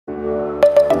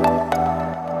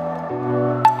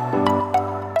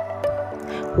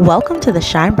Welcome to the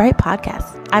Shine Bright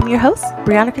Podcast. I'm your host,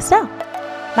 Brianna Castell.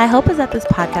 My hope is that this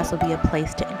podcast will be a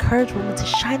place to encourage women to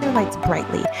shine their lights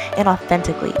brightly and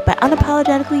authentically by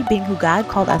unapologetically being who God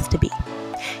called us to be.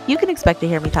 You can expect to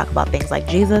hear me talk about things like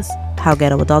Jesus, how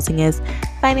ghetto adulting is,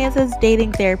 finances,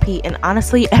 dating, therapy, and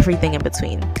honestly, everything in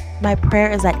between. My prayer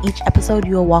is that each episode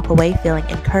you will walk away feeling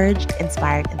encouraged,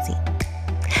 inspired, and seen.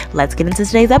 Let's get into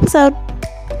today's episode.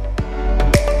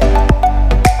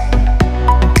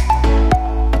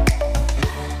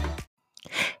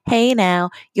 Hey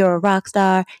now, you're a rock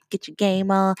star, get your game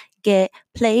on, get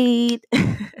played.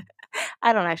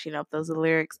 I don't actually know if those are the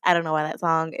lyrics. I don't know why that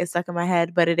song is stuck in my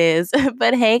head, but it is.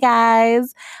 But hey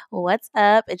guys, what's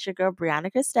up? It's your girl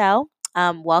Brianna Castell.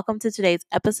 Welcome to today's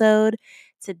episode.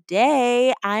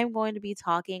 Today, I'm going to be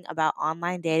talking about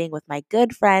online dating with my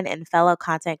good friend and fellow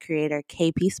content creator,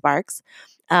 KP Sparks.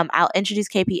 I'll introduce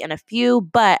KP in a few,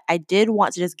 but I did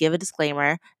want to just give a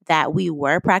disclaimer that we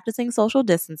were practicing social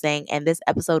distancing and this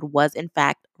episode was in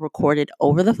fact recorded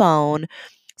over the phone.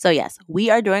 So yes, we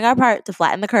are doing our part to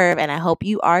flatten the curve and I hope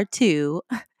you are too.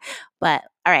 But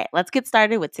all right, let's get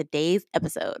started with today's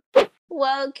episode.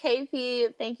 Well,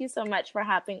 KP, thank you so much for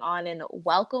hopping on and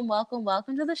welcome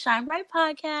to the Shine Bright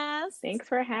Podcast. Thanks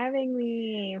for having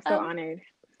me. I'm so honored.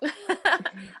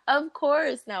 Of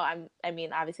course. No, I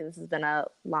mean, obviously this has been a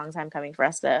long time coming for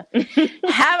us to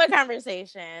have a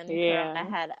conversation. Yeah. Corona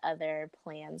had other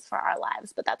plans for our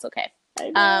lives, but that's okay.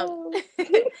 I know.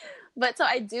 But so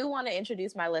I do want to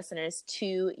introduce my listeners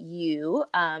to you,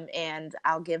 and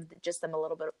I'll give just them a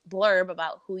little bit of blurb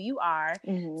about who you are.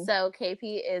 Mm-hmm. So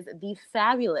KP is the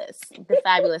fabulous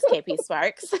KP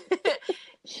Sparks.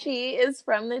 She is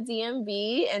from the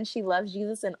DMV and she loves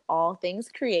Jesus and all things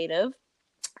creative.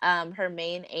 Her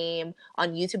main aim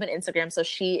on YouTube and Instagram. So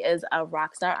she is a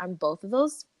rock star on both of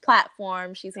those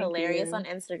platforms. She's hilarious on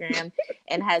Instagram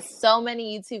and has so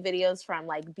many YouTube videos from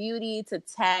like beauty to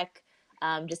tech,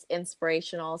 just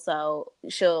inspirational. So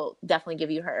she'll definitely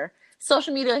give you her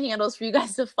social media handles for you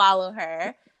guys to follow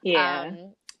her. Yeah.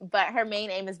 But her main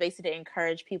aim is basically to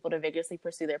encourage people to vigorously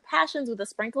pursue their passions with a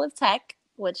sprinkle of tech,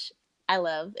 which I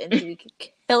love, and to be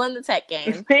killing the tech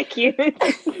game. Thank you.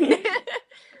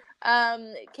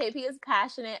 KP is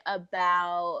passionate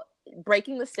about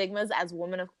breaking the stigmas as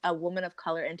a woman of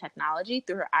color in technology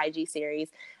through her IG series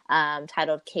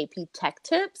titled KP Tech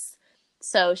Tips.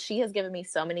 So she has given me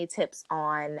so many tips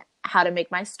on how to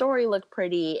make my story look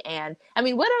pretty. And I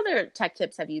mean, what other tech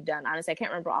tips have you done? Honestly, I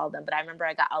can't remember all of them, but I remember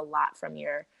I got a lot from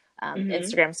your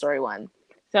Instagram story one.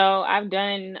 So I've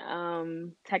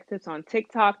done tech tips on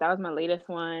TikTok. That was my latest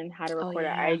one. How to record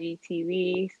an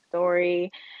IGTV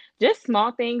story. Just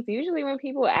small things. Usually when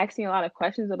people ask me a lot of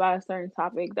questions about a certain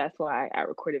topic, that's why I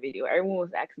record a video. Everyone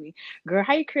was asking me, girl,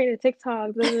 how you create a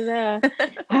TikTok? Blah, blah, blah.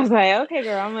 I was like, okay,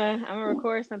 girl, I'm gonna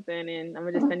record something and I'm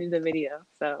gonna just send you the video.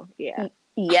 So yeah.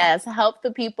 Yes, help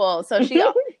the people. So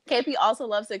KP also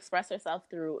loves to express herself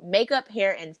through makeup,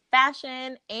 hair, and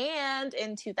fashion. And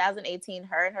in 2018,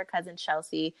 her and her cousin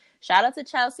Chelsea, shout out to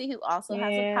Chelsea, who also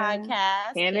has a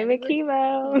podcast. Candy with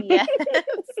Kivo. Yes.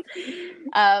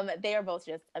 They are both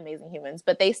just amazing humans.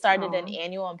 But they started an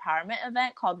annual empowerment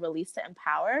event called Release to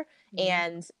Empower. Mm-hmm.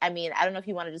 And I mean, I don't know if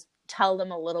you want to just tell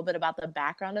them a little bit about the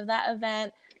background of that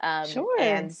event. Sure.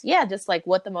 And yeah, just like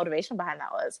what the motivation behind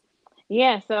that was.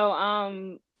 Yeah, so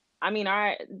I mean,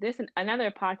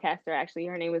 another podcaster actually,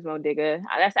 her name was Mo Digga.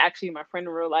 That's actually my friend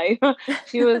in real life.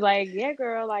 She was like, "Yeah,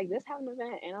 girl, like this have an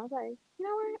event," and I was like, "You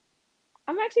know what?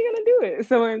 I'm actually gonna do it."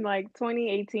 So in like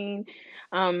 2018,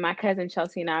 my cousin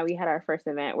Chelsea and I, we had our first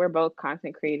event. We're both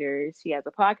content creators. She has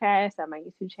a podcast at my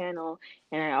YouTube channel,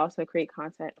 and I also create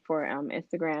content for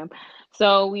Instagram.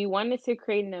 So we wanted to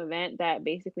create an event that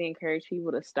basically encouraged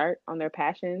people to start on their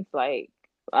passions, like.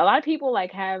 A lot of people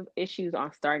like have issues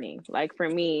on starting. Like for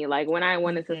me, like when I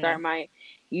wanted to start my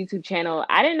YouTube channel,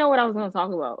 I didn't know what I was going to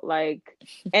talk about. Like,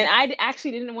 and I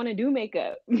actually didn't want to do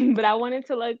makeup, but I wanted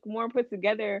to like more put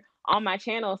together on my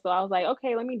channel. So I was like,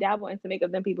 okay, let me dabble into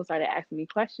makeup. Then people started asking me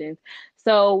questions.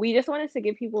 So we just wanted to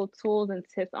give people tools and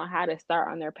tips on how to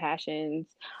start on their passions,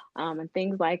 and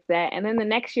things like that. And then the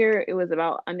next year it was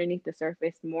about underneath the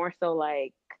surface, more so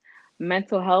like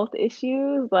mental health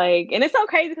issues, like, and it's so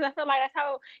crazy because I feel like that's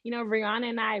how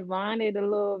Rihanna and I bonded a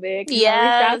little bit.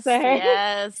 Yes,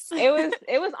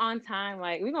 it was on time.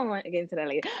 Like we're gonna get into that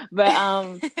later, but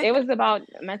it was about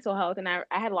mental health, and I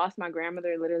had lost my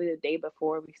grandmother literally the day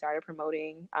before we started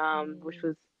promoting, which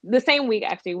was the same week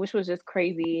actually, which was just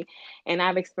crazy. And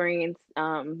I've experienced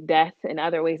death in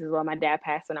other ways as well. My dad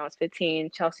passed when I was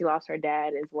 15. Chelsea lost her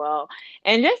dad as well.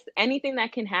 And just anything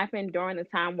that can happen during the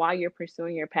time while you're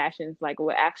pursuing your passions happens, like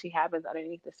what actually happens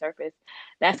underneath the surface.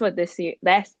 That's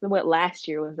what last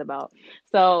year was about.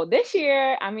 So this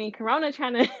year, I mean, Corona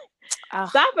trying to Oh,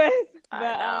 stop us. I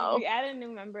But know. we added a new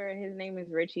member. His name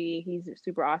is Richie. He's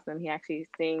super awesome. He actually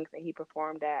sings and he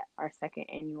performed at our second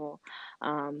annual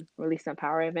Release and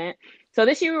Power event. So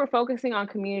this year we were focusing on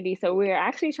community. So we're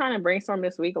actually trying to brainstorm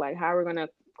this week, like how we're gonna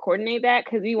coordinate that,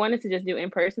 because we wanted to just do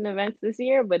in-person events this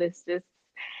year, but it's just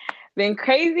been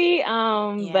crazy.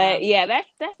 Yeah. But yeah,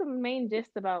 that's the main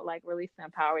gist about like Release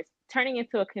and Power. It's turning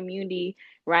into a community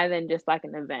rather than just like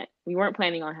an event. We weren't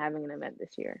planning on having an event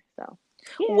this year, so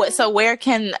yeah. So where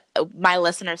can my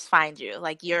listeners find you?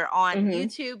 Like, you're on Mm-hmm.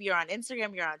 YouTube, you're on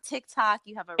Instagram, you're on TikTok,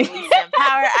 you have a Release and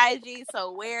Power IG.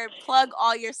 So plug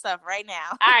all your stuff right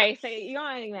now. All right, so you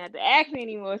don't even have to ask me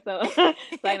anymore. So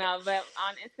like no, but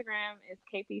on Instagram it's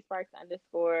KP Sparks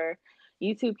 _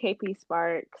 YouTube KP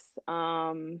Sparks,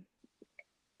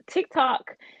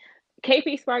 TikTok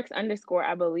KP Sparks _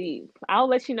 I believe. I'll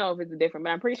let you know if it's different,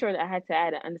 but I'm pretty sure that I had to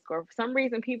add an underscore. For some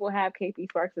reason, people have KP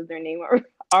Sparks as their name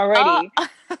already. Oh.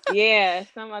 Yeah,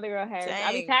 some other girl has.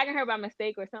 I'll be Dang. tagging her by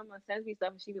mistake, or someone sends me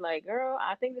stuff and she be like, "Girl,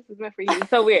 I think this is meant for you." It's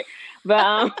so weird,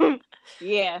 but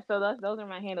yeah. So those are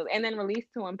my handles, and then Release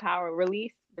to Empower.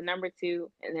 Release the number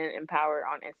 2, and then Empower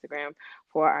on Instagram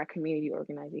for our community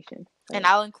organization. So, And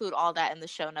I'll include all that in the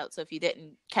show notes. So if you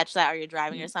didn't catch that or you're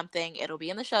driving or something, it'll be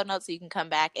in the show notes so you can come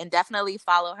back and definitely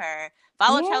follow her.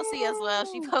 Follow Chelsea as well.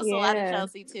 She posts a lot of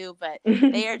Chelsea too, but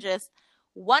they are just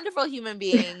wonderful human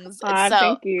beings.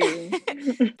 Thank you.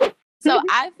 So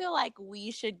I feel like we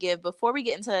should give, before we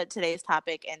get into today's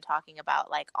topic and talking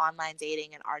about like online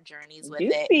dating and our journeys with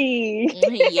it.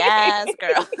 Yes,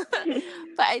 girl.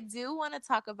 But I do want to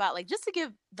talk about, like, just to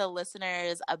give the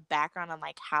listeners a background on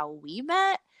like how we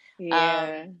met.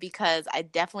 Yeah. Because I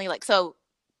definitely so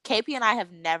KP and I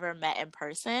have never met in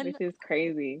person. This is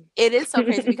crazy. It is so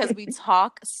crazy because we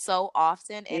talk so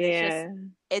often,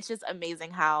 and it's just amazing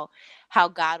how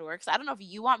God works. I don't know if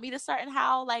you want me to start and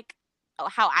how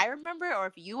I remember, or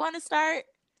if you want to start.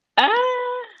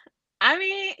 I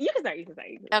mean, you can start.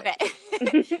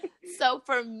 Okay. So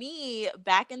for me,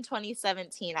 back in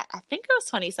 2017, I think it was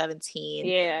 2017.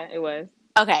 Yeah, it was.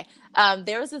 Okay.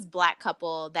 There was this Black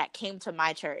couple that came to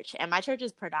my church, and my church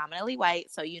is predominantly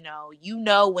white. So, you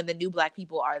know when the new Black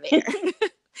people are there.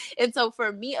 And so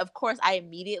for me, of course, I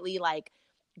immediately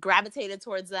gravitated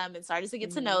towards them and started to get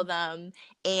to know them.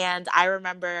 And I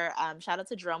remember, shout out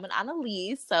to Jerome and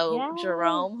Annalise. So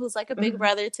Jerome, who's like a big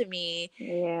brother to me,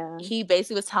 he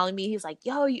basically was telling me, he's like,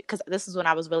 yo, because this is when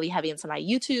I was really heavy into my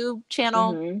YouTube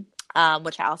channel,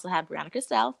 which I also have, Brianna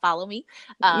Christelle. Follow me.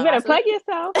 You gotta plug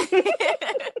yourself.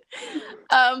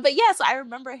 But yeah, so I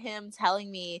remember him telling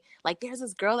me, like, there's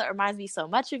this girl that reminds me so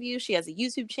much of you. She has a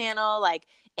YouTube channel,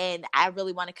 and I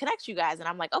really want to connect you guys. And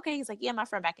I'm like, okay. He's like, yeah, my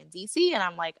friend back in DC. And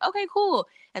I'm like, okay, cool.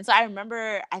 And so I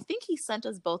remember, I think he sent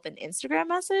us both an Instagram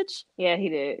message. Yeah, he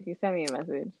did. He sent me a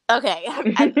message. Okay.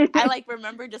 I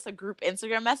remember just a group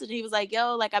Instagram message. And he was like,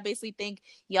 yo, I basically think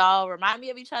y'all remind me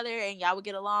of each other and y'all would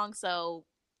get along. So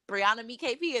Brianna, meet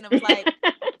KP. And it was like,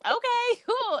 okay,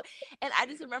 cool. And I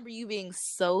just remember you being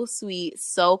so sweet,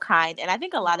 so kind. And I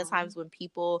think a lot of times when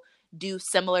people do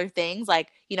similar things, when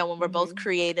we're both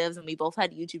creatives and we both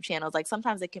had YouTube channels,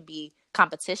 sometimes it can be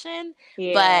competition.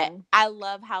 But I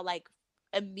love how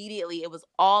immediately it was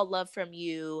all love from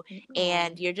you,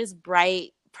 and you're just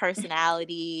bright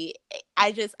personality.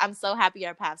 I'm so happy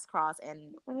our paths crossed.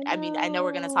 And I mean, I know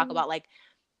we're going to talk about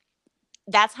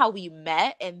that's how we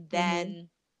met. And then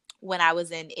when I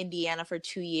was in Indiana for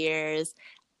 2 years,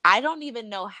 I don't even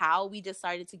know how we just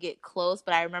started to get close,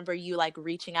 but I remember you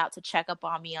reaching out to check up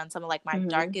on me on some of my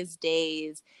darkest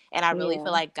days. And I really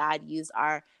feel like God used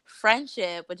our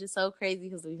friendship, which is so crazy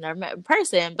because we've never met in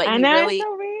person, but it's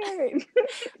so weird.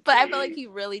 But I feel like he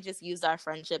really just used our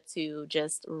friendship to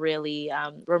just really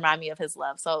remind me of his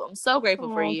love. So I'm so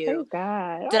grateful for you. Thank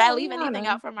God. Did I leave anything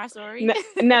out from our story?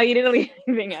 No, you didn't leave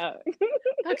anything out.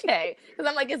 Okay. Because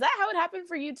I'm like, is that how it happened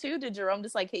for you too? Did Jerome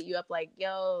just hit you up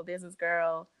yo, there's this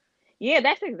girl? Yeah,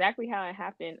 that's exactly how it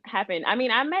happened. I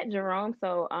mean, I met Jerome.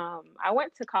 So I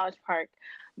went to College Park,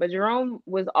 but Jerome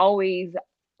was always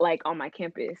on my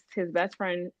campus. His best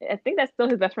friend, I think that's still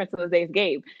his best friend to this day, is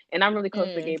Gabe. And I'm really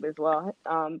close to Gabe as well.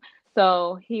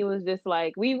 So he was just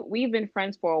we've been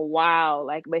friends for a while,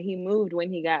 but he moved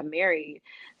when he got married.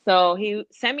 So he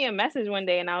sent me a message one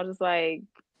day and I was just like,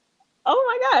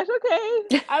 oh my gosh,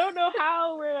 okay. I don't know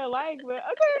how we're alike, but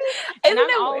okay. And Isn't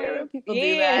it weird when people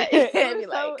do that?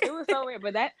 It was so weird.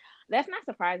 But that's not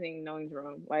surprising knowing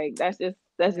Jerome. Like that's just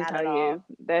Not how at he is. all.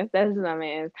 That's just how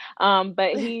man is.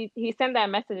 But he sent that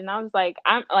message, and I was like,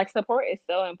 I'm like, support is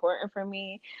so important for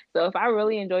me. So if I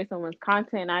really enjoy someone's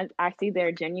content, I see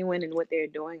they're genuine in what they're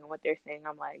doing and what they're saying.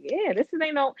 I'm like, yeah, this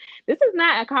is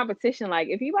not a competition. Like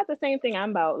if you about the same thing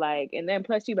I'm about, like, and then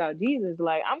plus you about Jesus,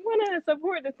 like I'm gonna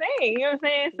support the same. You know what I'm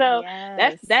saying? So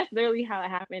Yes. that's literally how it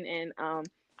happened. And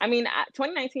I mean,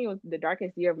 2019 was the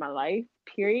darkest year of my life.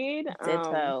 Period.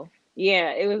 Ditto.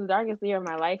 Yeah, it was the darkest year of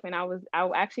my life, and I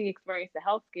actually experienced a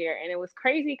health scare, and it was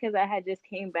crazy because I had just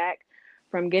came back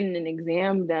from getting an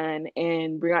exam done,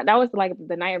 and Brianna, that was like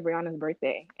the night of Brianna's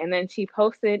birthday, and then she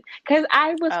posted because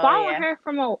I was Oh following yeah. her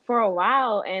for a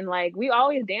while, and like we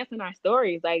always dance in our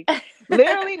stories, like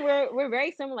literally we're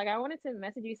very similar. Like I wanted to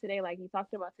message you today, like you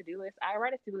talked about to do list. I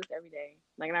write a to do list every day,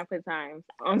 like and I put times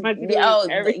on my to do list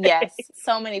every day. Yes.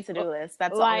 So many to-do lists.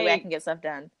 That's the only way I Like can get stuff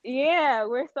done. yeah,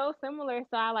 we're so similar.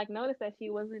 So I like noticed that she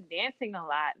wasn't dancing a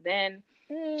lot. Then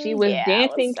she was Yeah,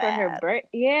 it was dancing for her sad. birth.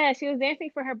 Yeah, she was dancing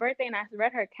for her birthday, and I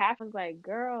read her caption. I was like,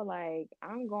 "Girl, like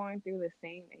I'm going through the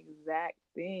same exact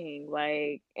thing."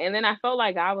 Like, and then I felt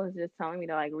like God was just telling me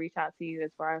to like reach out to you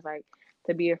as far as like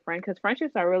to be a friend because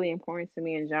friendships are really important to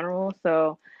me in general.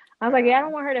 So I was like, "Yeah, I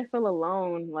don't Girl. want her to feel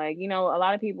alone." Like, you know, a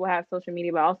lot of people have social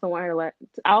media, but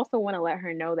I also want to let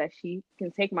her know that she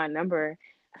can take my number.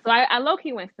 So I low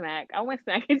key went smack. I went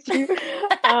smack at you.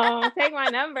 Take my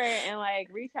number and like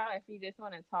reach out if you just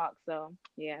want to talk. So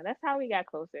yeah, that's how we got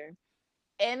closer.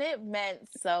 And it meant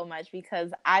so much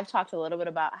because I've talked a little bit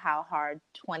about how hard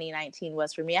 2019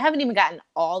 was for me. I haven't even gotten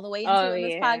all the way into Oh it in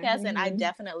this yeah. podcast, and I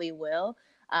definitely will.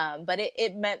 But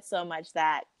it meant so much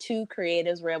that two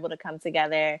creatives were able to come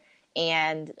together.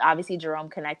 And obviously, Jerome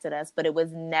connected us, but it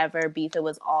was never beef. It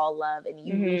was all love. And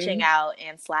you reaching Mhm. out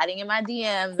and sliding in my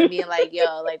DMs and being like,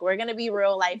 yo, like, we're going to be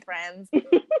real life friends.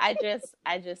 I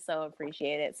just so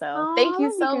appreciate it. So Oh, thank I you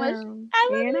love you, so much. girl.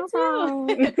 Yeah, I no love you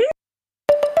problem. too.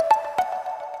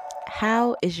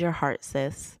 How is your heart,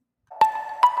 sis?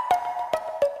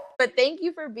 But thank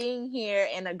you for being here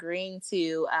and agreeing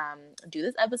to do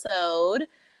this episode.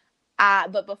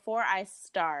 But before I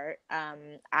start,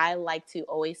 I like to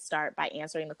always start by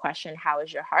answering the question, how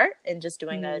is your heart? And just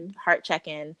doing a Mhm. heart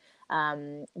check-in,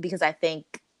 because I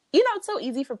think, you know, it's so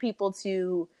easy for people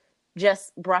to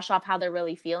just brush off how they're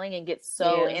really feeling and get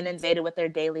so Yeah. inundated with their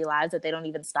daily lives that they don't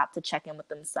even stop to check in with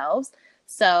themselves.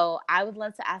 So I would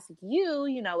love to ask you,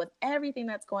 you know, with everything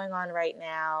that's going on right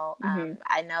now, Mhm.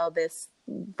 I know this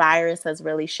virus has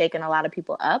really shaken a lot of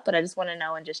people up, but I just want to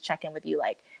know and just check in with you,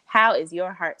 like, how is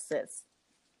your heart, sis?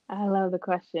 I love the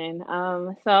question.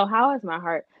 So how is my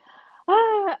heart?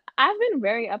 I've been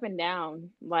very up and down,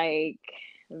 like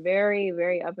very,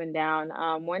 very up and down.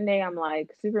 One day I'm like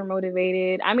super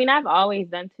motivated. I mean, I've always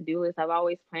done to-do lists. I've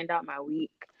always planned out my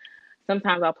week.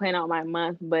 Sometimes I'll plan out my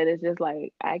month, but it's just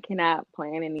like I cannot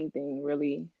plan anything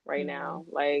really right Mm, now.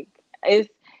 Like it's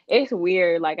it's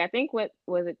weird. Like I think what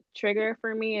was a trigger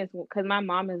for me is because my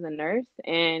mom is a nurse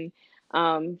and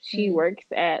she mm, works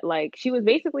at like she was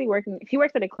basically working she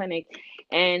works at a clinic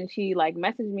and she like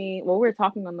messaged me well we were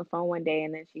talking on the phone one day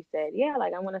and then she said yeah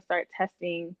like I want to start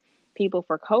testing people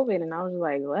for COVID and I was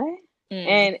like what mm.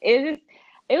 and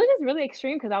it was just really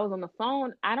extreme because I was on the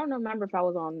phone. I don't remember if I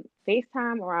was on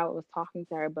FaceTime or I was talking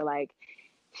to her, but like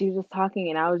she was just talking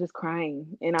and I was just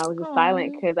crying and I was just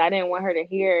silent Oh, because I didn't want her to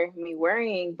hear me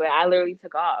worrying. But I literally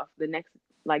took off the next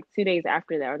like 2 days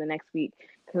after that or the next week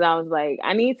because I was like,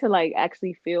 I need to like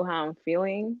actually feel how I'm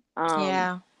feeling.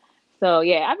 yeah. So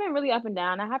yeah, I've been really up and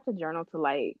down. I have to journal to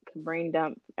like brain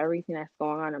dump everything that's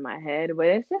going on in my head, but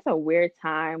it's just a weird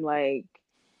time. Like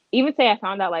even say I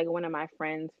found out like one of my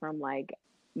friends from like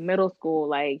middle school,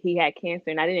 like he had cancer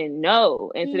and I didn't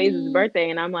know. And today's his Mm, birthday,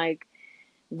 and I'm like,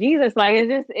 Jesus, like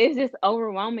it's just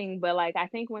overwhelming. But like I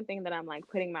think one thing that I'm like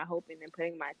putting my hope in and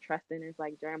putting my trust in is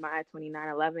like Jeremiah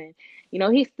 29:11. You know,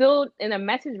 he's still in a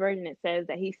message version. It says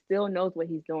that he still knows what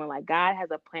he's doing. Like God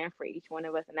has a plan for each one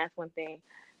of us, and that's one thing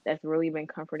that's really been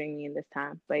comforting me in this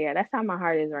time. But yeah, that's how my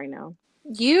heart is right now.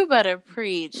 you better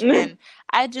preach. And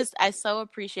I so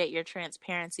appreciate your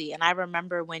transparency. And I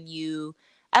remember when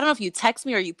I don't know if you text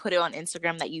me or you put it on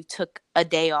Instagram that you took a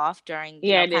day off during,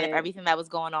 you Yeah, know, I kind of did. everything that was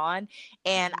going on.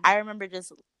 And Hmm. I remember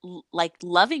just like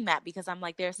loving that because I'm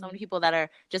like, there are so many people that are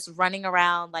just running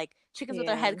around like chickens with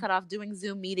their Yeah, head cut off doing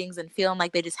Zoom meetings and feeling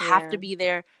like they just have to yeah. be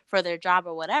there for their job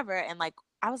or whatever. And like,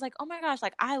 I was like, oh my gosh,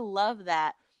 like I love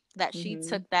that she Hmm.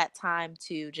 took that time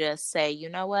to just say, you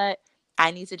know what?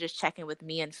 I need to just check in with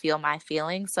me and feel my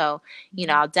feelings. So,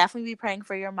 I'll definitely be praying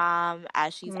for your mom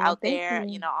as she's Oh, out thank there,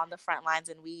 you. on the front lines.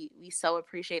 And we so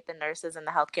appreciate the nurses and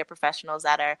the healthcare professionals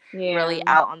that are really Yeah.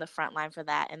 out on the front line for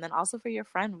that. And then also for your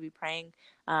friend, we'll be praying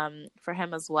for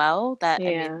him as well. That,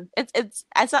 I Yeah. mean,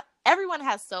 I saw everyone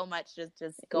has so much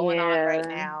just going on right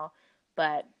Yeah. now,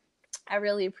 but I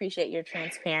really appreciate your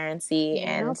transparency,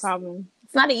 Yeah, and no problem.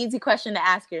 it's not an easy question to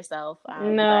ask yourself,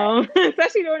 but No,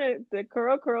 especially during the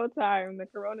corona time, the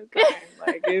corona time.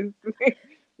 Like it's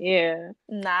yeah.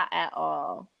 not at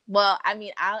all. Well, I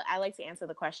mean, I like to answer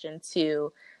the question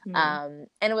too. Mm.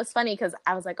 And it was funny because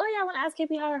I was like, oh yeah, I want to ask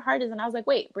KP how her heart is, and I was like,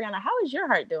 wait, Brianna, how is your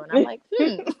heart doing? I'm like,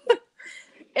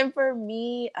 And for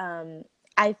me,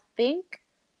 I think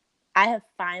I have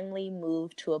finally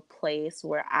moved to a place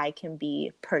where I can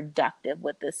be productive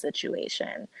with this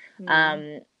situation. Mm.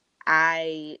 Um,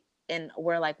 I and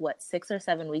we're like what, 6 or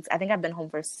 7 weeks. I think I've been home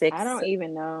for I six. don't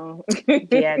even know.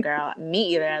 Yeah, girl,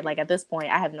 me either. Like at this point,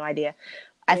 I have no idea.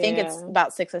 I think it's Yeah.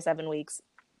 about 6 or 7 weeks.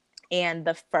 And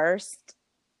the first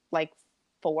like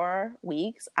 4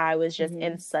 weeks, I was just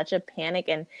in Hmm. such a panic,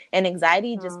 and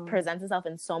anxiety just Um, presents itself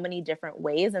in so many different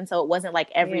ways. And so it wasn't like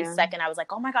every yeah. second I was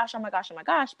like, oh my gosh, oh my gosh, oh my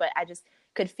gosh. But I just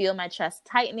could feel my chest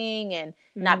tightening and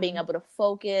not being Hmm. able to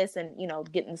focus and,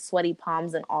 getting sweaty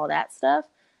palms and all that stuff.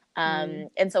 Hmm.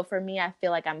 And so for me, I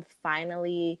feel like I'm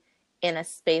finally in a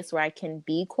space where I can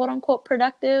be quote unquote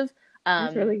productive.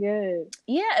 That's Um, really good.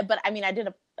 yeah, but I mean, I did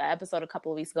a episode a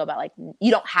couple of weeks ago about like you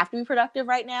don't have to be productive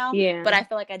right now, but Yeah. I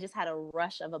feel like I just had a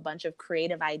rush of a bunch of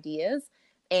creative ideas.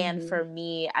 And Hmm. for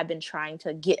me, I've been trying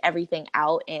to get everything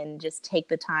out and just take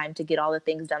the time to get all the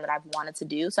things done that I've wanted to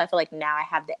do. So I feel like now I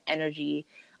have the energy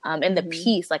and the Hmm.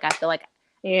 peace. Like I feel like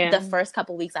the Yeah. first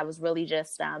couple of weeks I was really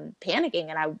just panicking,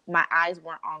 and my eyes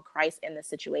weren't on Christ in the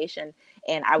situation,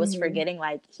 and I was Hmm. forgetting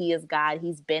like he is God,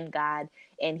 he's been God,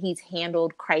 and he's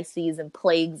handled crises and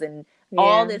plagues and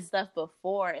all Yeah. this stuff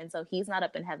before, and so he's not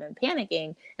up in heaven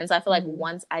panicking. And so I feel like Hmm.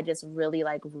 once I just really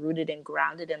like rooted and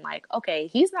grounded and like, okay,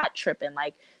 he's not tripping,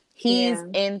 like he's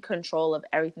Yeah. in control of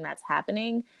everything that's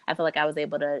happening, I feel like I was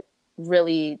able to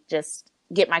really just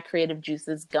get my creative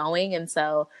juices going. And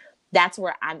so that's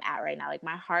where I'm at right now. Like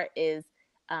my heart is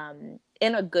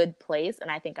in a good place,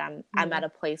 and I think I'm Hmm. at a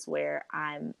place where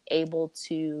I'm able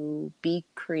to be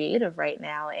creative right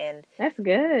now. and That's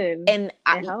good. and It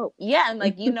I, helps. yeah, and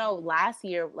like last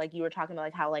year, like you were talking about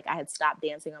like how like I had stopped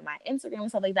dancing on my Instagram and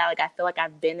stuff like that. Like I feel like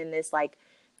I've been in this like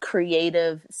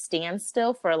creative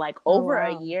standstill for like Oh over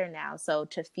a wow. year now. So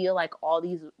to feel like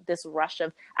this rush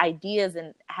of ideas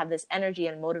and have this energy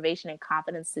and motivation and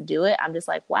confidence to do it, I'm just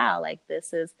like, wow, like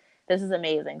this is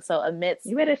amazing. So amidst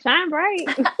You better shine bright.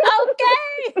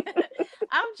 okay,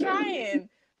 I'm trying.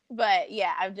 But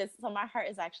yeah, I'm just so my heart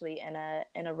is actually in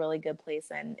a really good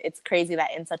place, and it's crazy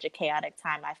that in such a chaotic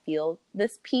time I feel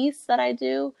this peace that I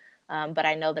do. But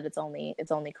I know that it's only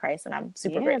Christ, and I'm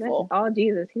super Yeah, that's grateful. all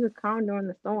Jesus. He was calm during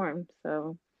the storm.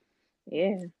 So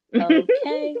yeah.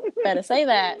 Okay, better say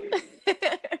that.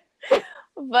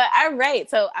 But all right,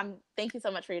 so thank you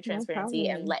so much for your No transparency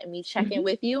and problem. letting me check in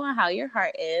with you on how your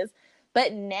heart is.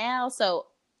 But now, so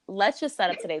let's just set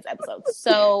up today's episode.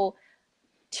 So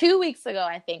 2 weeks ago,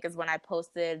 I think, is when I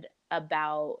posted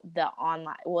about the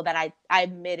online, well, that I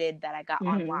admitted that I got Hmm.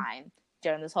 online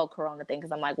during this whole corona thing,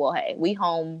 because I'm like, well, hey, we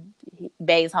home,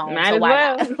 Bay's home, Might so as why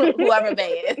well. not? Whoever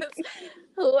Bay is,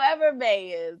 whoever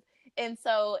Bay is.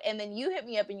 And then you hit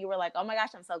me up and you were like, oh my gosh,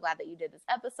 I'm so glad that you did this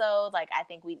episode. Like, I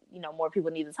think more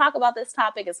people need to talk about this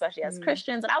topic, especially as Mm.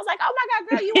 Christians. And I was like, oh my God,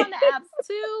 girl, you on the apps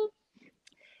too?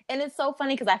 And it's so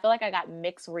funny because I feel like I got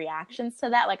mixed reactions to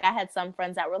that. Like I had some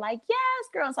friends that were like, yes,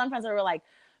 girl, and some friends that were like,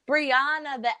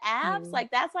 Brianna, the apps, Mm.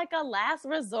 like that's like a last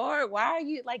resort. Why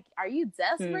are you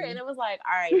desperate? And Mm. it was like,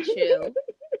 all right, chill.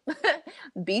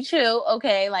 Be chill,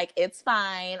 okay? Like it's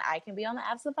fine. I can be on the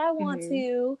apps if I want Hmm.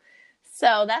 to.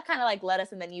 So that kind of like led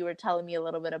us, and then you were telling me a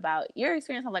little bit about your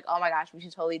experience. I'm like, oh my gosh, we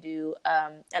should totally do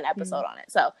an episode Mm. on it.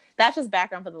 So that's just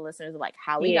background for the listeners of like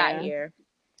how we got Yeah. here.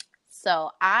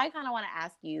 So I kind of want to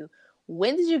ask you,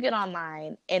 when did you get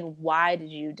online and why did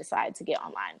you decide to get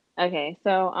online? Okay,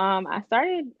 so I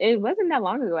started, it wasn't that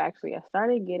long ago actually. I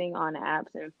started getting on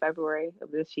apps in February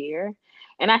of this year.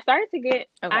 And Okay.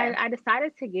 I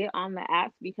decided to get on the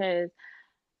apps because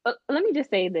let me just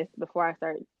say this before I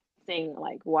start saying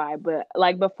like why, but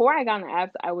like before I got on the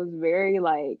apps, I was very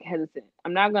like hesitant.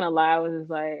 I'm not gonna lie, I was just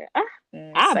like,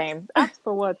 Same. apps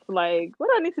for what? Like, what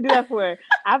do I need to do that for?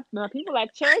 I've people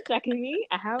at church I can meet.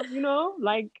 I have,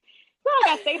 like, it's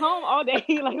not like I stay home all day.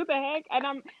 Like, what the heck?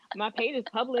 And my page is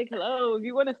public. Hello, if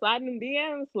you want to slide in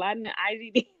DMs, slide in the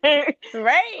IG DM.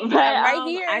 Right. But I'm right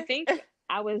I here. think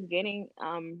I was getting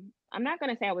I'm not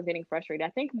gonna say I was getting frustrated. I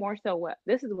think more so what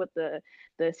this is what the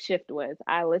shift was.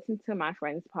 I listened to my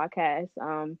friend's podcast,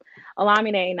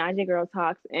 Olamide Najee Girl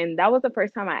Talks, and that was the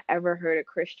first time I ever heard a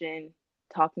Christian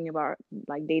talking about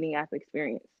like dating app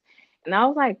experience. And I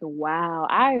was like, wow,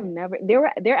 I've never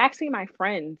they're actually my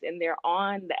friends and they're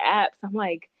on the apps. I'm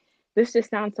like, this just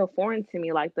sounds so foreign to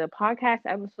me. Like the podcast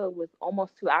episode was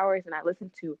almost 2 hours and I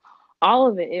listened to all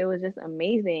of it. It was just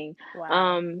amazing.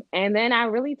 Wow. And then I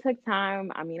really took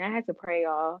time. I mean, I had to pray,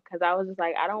 y'all, because I was just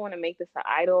like, I don't want to make this an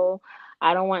idol.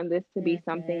 I don't want this to be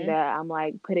something Mm-hmm. that I'm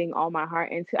like putting all my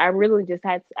heart into. I really just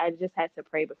had to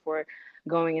pray before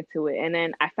going into it. And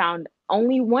then I found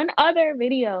only one other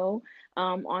video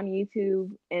on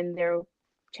YouTube, and their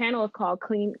channel is called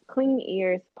Clean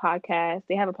Ears Podcast.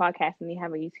 They have a podcast and they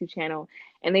have a YouTube channel,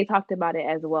 and they talked about it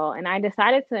as well. And I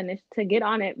decided to get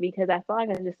on it because I felt like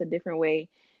it's just a different way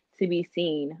to be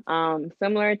seen.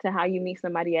 Similar to how you meet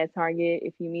somebody at Target,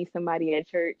 if you meet somebody at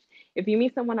church, if you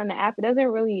meet someone on the app, it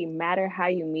doesn't really matter how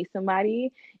you meet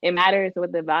somebody. It matters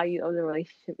what the value of the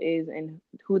relationship is and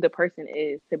who the person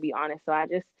is, to be honest. So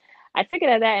I took it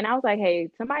as that and I was like, hey,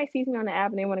 somebody sees me on the app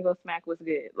and they want to go smack, what's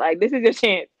good? Like, this is your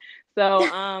chance. So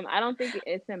I don't think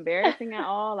it's embarrassing at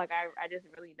all. Like I just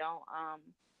really don't.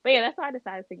 But yeah, that's why I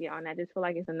decided to get on that. I just feel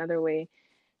like it's another way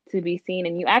to be seen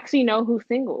and you actually know who's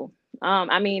single.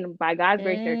 I mean, by God's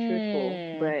grace, they're truthful,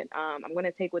 Mm. but I'm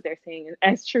gonna take what they're saying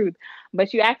as truth.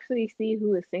 But you actually see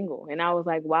who is single, and I was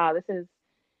like, wow, this is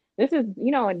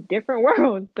a different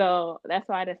world. So that's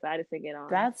why I decided to get on.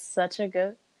 That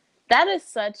is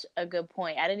such a good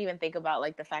point. I didn't even think about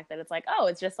like the fact that it's like, oh,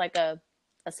 it's just like a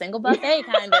single buffet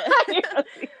kind of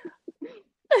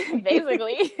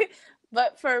basically.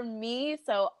 But for me,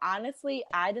 so honestly,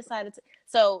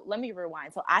 so let me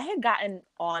rewind. So I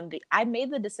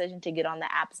made the decision to get on the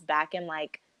apps back in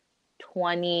like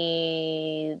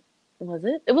 20, was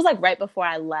it? It was like right before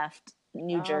I left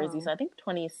New Jersey. Oh, So I think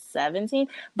 2017.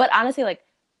 But honestly, like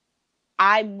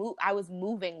I was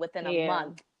moving within a yeah.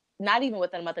 month, not even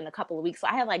within a month, in a couple of weeks. So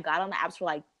I had like got on the apps for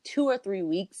like 2 or 3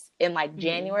 weeks in like Mm-hmm.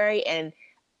 January, and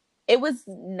it was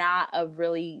not a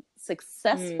really Mm.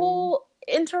 successful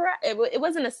it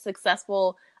wasn't a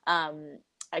successful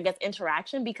I guess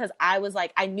interaction, because I was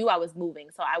like, I knew I was moving,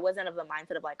 so I wasn't of the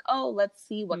mindset of like, oh, let's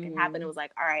see what can happen. It Mm-hmm. was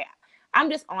like, all right, I'm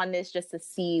just on this just to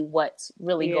see what's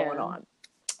really going Yeah. on.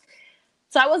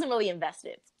 So I wasn't really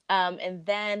invested. And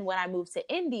then when I moved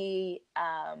to Indy,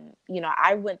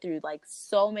 I went through like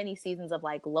so many seasons of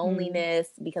like Mm. loneliness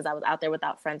because I was out there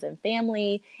without friends and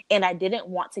family, and I didn't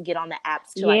want to get on the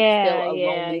apps to like fill Yeah, a yeah,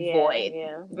 lonely yeah, void,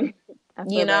 yeah. I you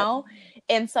feel that. know?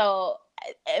 And so,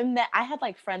 and that I had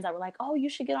like friends that were like, oh, you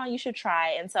should get on, you should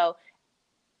try. And so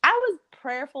I was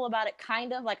prayerful about it,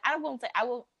 kind of like, I don't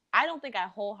think I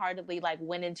wholeheartedly like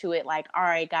went into it like, all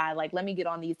right, God, like let me get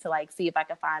on these to like see if I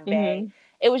can find Bay. Mm-hmm.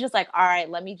 It was just like, all right,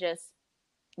 let me just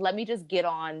get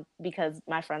on because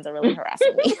my friends are really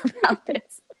harassing me about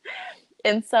this.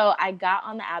 And so I got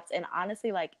on the apps, and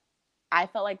honestly, like I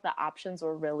felt like the options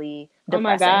were really Oh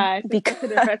my depressing gosh, it's because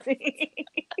such a depressing.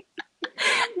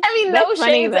 I mean, That's no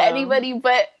funny shade to though. anybody,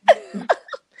 but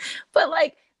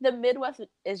like the Midwest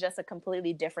is just a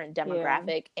completely different Yeah.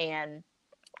 demographic, and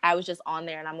I was just on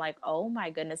there and I'm like, oh my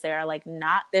goodness, there's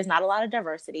not a lot of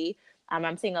diversity.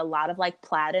 I'm seeing a lot of like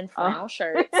plaid and Oh, flannel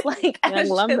shirts. Like I like was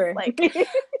just lumber. like,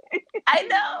 I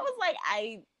know, it was like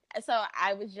so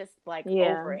I was just like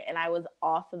Yeah. over it, and I was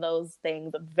off of those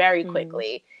things very Mm.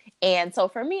 quickly. And so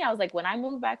for me, I was like, when I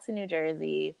moved back to New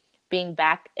Jersey, being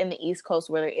back in the East Coast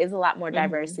where there is a lot more Mm-hmm.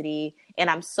 diversity, and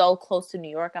I'm so close to New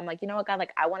York, I'm like, you know what, God,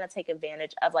 like I want to take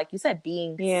advantage of, like you said,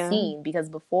 being Yeah. seen, because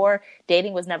before,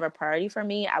 dating was never a priority for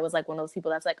me. I was like one of those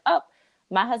people that's like, oh,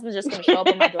 my husband's just going to show up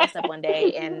on my doorstep one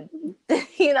day, and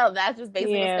that's just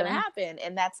basically what's going to Yeah. happen,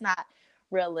 and that's not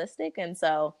realistic. And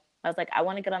so I was like, I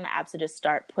want to get on the apps to just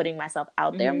start putting myself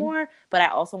out there Mm-hmm. more, but I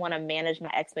also want to manage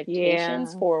my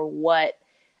expectations Yeah. for what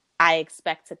I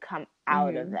expect to come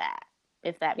out of Mm-hmm. that,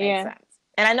 if that makes Yeah. sense.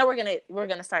 And I know we're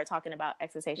gonna start talking about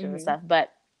expectations and Mm-hmm. stuff,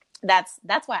 but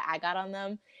that's why I got on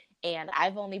them, and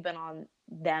I've only been on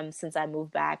them since I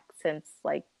moved back, since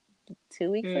like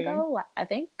 2 weeks Mm. ago, I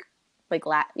think.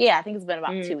 Yeah, I think it's been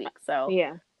about Mm. 2 weeks, so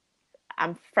Yeah.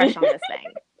 I'm fresh on this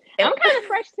thing. I'm kind of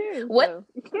fresh too, What? so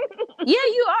Yeah,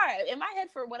 you are. In my head,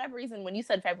 for whatever reason, when you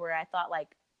said February, I thought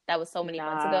like that was so many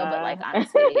months ago, but nah. like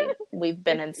honestly, we've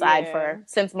been inside Yeah. for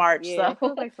since March, Yeah. so. It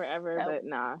feels like forever, So. but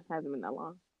nah, hasn't been that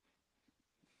long.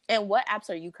 And what apps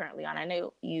are you currently on? I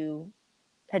know you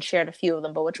had shared a few of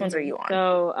them, but which ones are Mm-hmm. you on?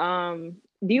 So,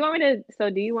 do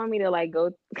you want me to like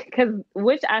go, because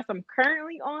which apps I'm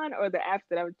currently on or the apps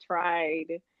that I've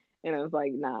tried And I was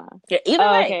like, nah. Yeah, Oh,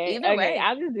 either okay. way.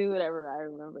 I'll just do whatever I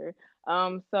remember.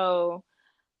 So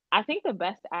I think the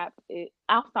best app is,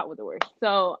 I'll start with the worst.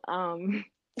 So,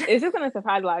 it's just gonna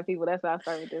surprise a lot of people. That's why I'll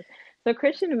start with this. So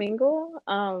Christian Mingle,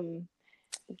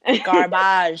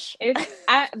 Garbage.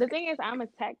 the thing is I'm a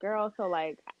tech girl, so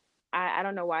like I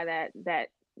don't know why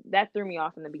that threw me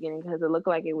off in the beginning because it looked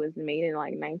like it was made in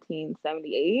like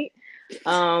 1978.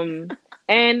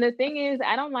 And the thing is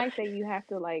I don't like that you have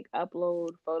to like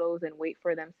upload photos and wait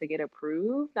for them to get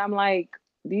approved. I'm like,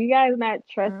 do you guys not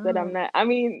trust that I'm Oh. not, I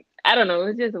mean, I don't know,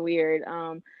 it's just weird.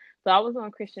 So I was on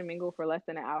Christian Mingle for less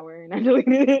than an hour and I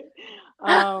deleted it.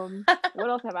 What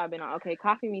else have I been on? Okay,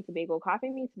 Coffee Meets Bagel. Coffee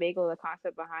Meets Bagel, the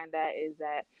concept behind that is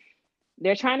that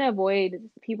they're trying to avoid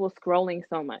people scrolling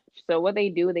so much. So what they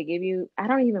do, they give you, I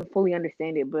don't even fully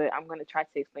understand it, but I'm going to try to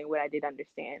explain what I did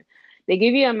understand. They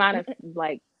give you an amount of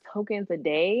like tokens a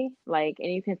day, like,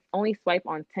 and you can only swipe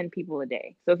on 10 people a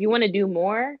day. So if you want to do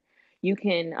more, you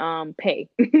can pay.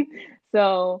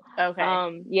 So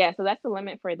Okay. yeah, so that's the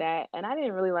limit for that. And I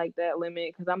didn't really like that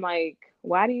limit because I'm like,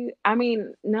 why do you, I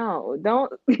mean, no,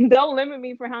 don't don't limit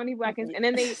me for how many people I can, and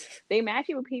then they match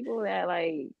you with people that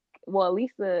like, well, at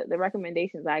least the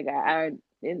recommendations I got,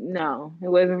 no, it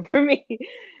wasn't for me.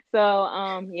 So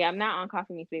yeah, I'm not on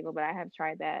Coffee Meets Bagel, but I have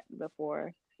tried that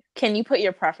before. Can you put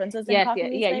your preferences in Yes, Coffee yeah,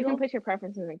 Meets yeah. You can Bagel? put your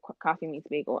preferences in Coffee Meets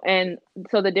Bagel, and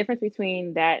so the difference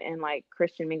between that and like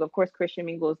Christian Mingle, of course, Christian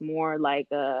Mingle is more like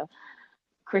a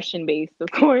Christian based, of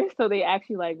course. So they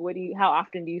actually like, how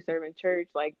often do you serve in church?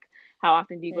 Like, how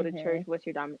often do you go to church? Mm-hmm. What's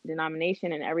your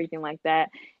denomination and everything like that?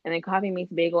 And then Coffee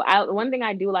Meets Bagel. One thing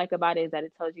I do like about it is that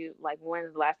it tells you like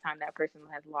when's the last time that person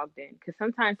has logged in. Because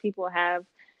sometimes people have,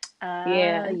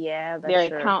 yeah, Yeah, that's their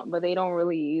true. account, but they don't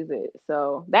really use it.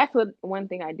 So that's what one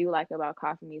thing I do like about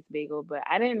Coffee Meets Bagel. But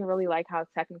I didn't really like how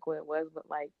technical it was with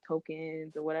like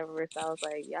tokens or whatever. So I was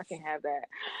like, y'all can have that.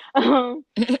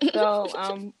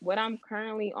 What I'm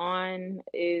currently on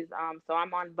is so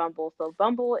I'm on Bumble. So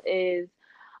Bumble is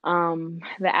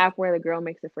the app where the girl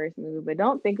makes the first move, but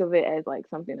don't think of it as like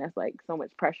something that's like so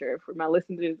much pressure for my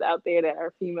listeners out there that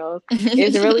are females.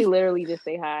 It's really literally just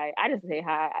say hi. I just say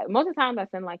hi. Most of the time I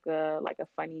send like a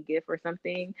funny gif or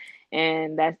something,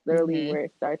 and that's literally Mm-hmm. where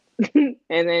it starts. And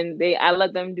then I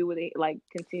let them do what they like,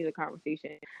 continue the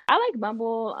conversation. I like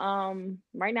Bumble.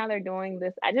 Right now they're doing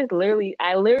this. I literally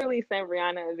sent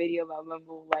Rihanna a video about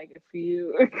Bumble like a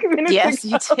few minutes Yes,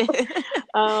 you ago. did.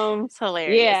 Um It's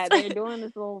hilarious. yeah, they're doing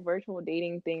this little virtual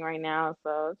dating thing right now,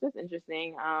 so it's just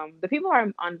interesting. The people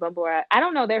are on Bumble I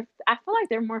don't know, I feel like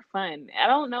they're more fun. I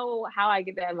don't know how I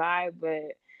get that vibe,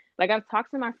 but like I've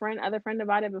talked to my other friend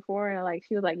about it before, and like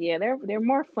she was like, yeah, they're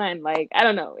more fun. Like I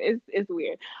don't know, it's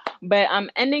weird. But I'm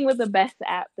ending with the best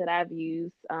app that I've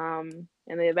used. And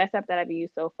the best app that I've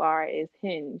used so far is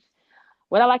Hinge.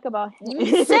 What I like about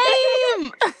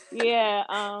Same. yeah,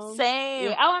 yeah.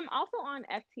 Same. Oh, I'm also on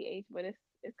FTH, but it's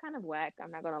kind of whack.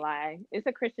 I'm not gonna lie. It's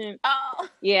a Christian. Oh.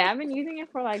 Yeah, I've been using it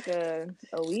for like a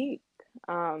week.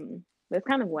 But it's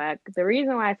kind of whack. The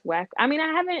reason why it's whack, I mean,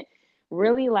 I haven't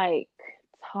really like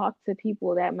talked to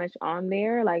people that much on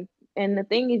there. Like, and the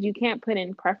thing is, you can't put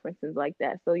in preferences like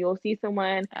that. So you'll see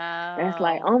someone that's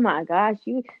like, Oh. oh my gosh,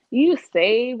 you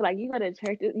save, like you go to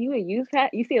church, you a youth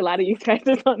you see a lot of youth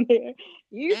pastors on there.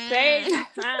 You save Mm. this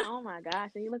time, oh my gosh,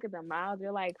 and you look at the miles,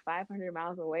 you're like 500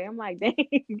 miles away. I'm like,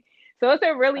 dang. So it's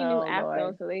a really new Oh app though,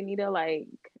 Lord. so they need to like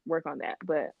work on that.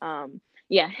 But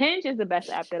yeah, Hinge is the best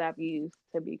app that I've used,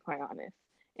 to be quite honest.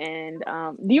 And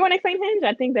do you want to explain Hinge?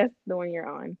 I think that's the one you're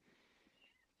on.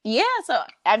 Yeah, so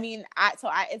I mean,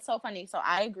 it's so funny. So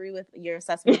I agree with your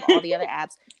assessment of all the other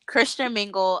apps. Christian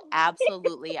Mingle,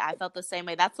 absolutely. I felt the same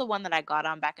way. That's the one that I got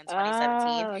on back in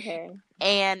 2017. Oh, okay.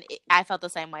 And I felt the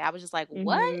same way. I was just like,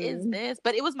 what is Mhm. this?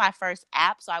 But it was my first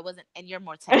app, so I wasn't, and you're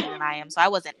more techy than I am, so I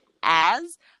wasn't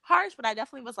as harsh, but I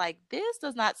definitely was like, this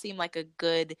does not seem like a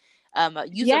good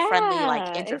user-friendly like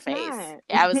Yeah, it's interface. not.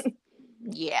 I was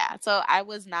Yeah, so I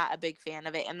was not a big fan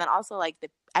of it. And then also like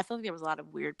I feel like there was a lot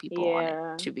of weird people on it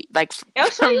Yeah. to be like It'll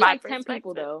show from you my like 10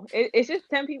 people perspective. though. It's just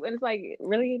 10 people and it's like,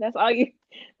 really? That's all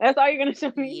you're gonna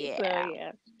show me? So Yeah.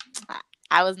 yeah.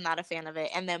 I was not a fan of it.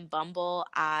 And then Bumble,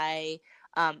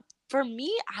 for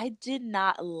me, I did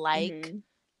not like Mhm.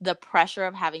 the pressure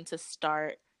of having to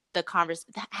start the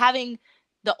having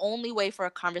the only way for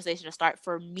a conversation to start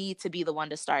for me to be the one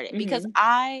to start it, because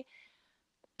Mhm.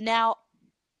 now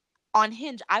on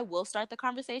Hinge, I will start the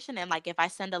conversation, and like if I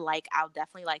send a like, I'll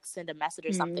definitely like send a message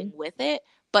or something Mhm. with it.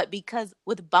 But because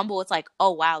with Bumble, it's like,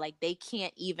 oh wow, like they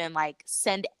can't even like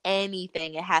send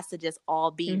anything. It has to just all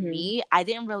be Mhm. me. I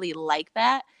didn't really like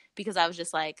that because I was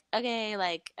just like, okay,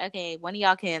 one of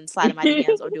y'all can slide in my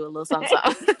DMs or do a little something,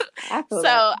 something. I feel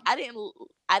that. So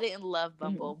I didn't love Mm-hmm.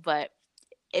 Bumble, but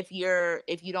if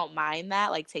you don't mind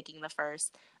that, like taking the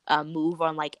first move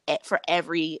on like for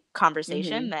every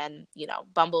conversation, Mm-hmm. then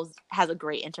Bumble has a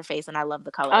great interface, and I love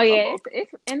the color Oh of yeah, Bumble.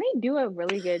 it's and they do a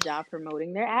really good job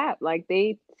promoting their app. Like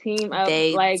they team up.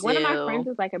 They Like one of my friends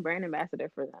do. is like a brand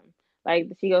ambassador for them. Like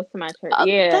she goes to my church. That's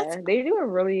Yeah, they do a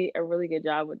really good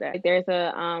job with that. Like there's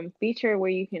a feature where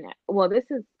you can. Well, this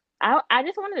is I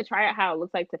just wanted to try out how it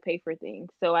looks like to pay for things.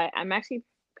 So I'm actually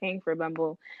paying for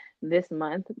Bumble this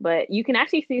month, but you can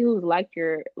actually see who's liked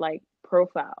your like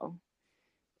profile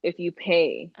if you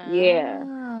pay. Yeah.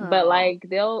 But oh like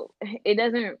it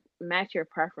doesn't match your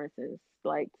preferences,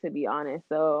 like to be honest.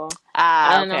 So I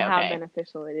ah don't know okay how okay.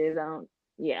 beneficial it is. I don't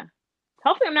yeah.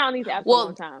 Hopefully I'm not on these apps a long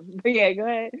Well, time. But yeah, go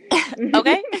ahead.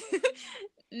 okay.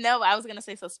 No, I was gonna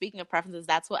say, so speaking of preferences,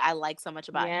 that's what I like so much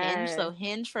about Hinge. So Yes.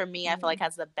 Hinge for me, I feel like Mhm.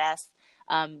 has the best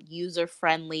user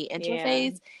friendly Yeah.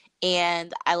 interface.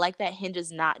 And I like that Hinge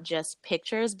is not just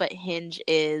pictures, but Hinge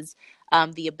is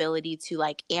the ability to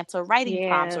like answer writing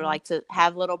prompts or Yeah. like to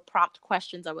have little prompt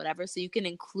questions or whatever. So you can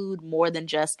include more than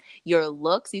just your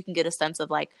looks. You can get a sense of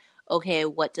like, okay,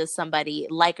 what does somebody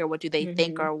like, or what do they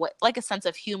think, Mhm. or what, like a sense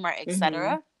of humor, Mhm.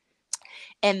 etc.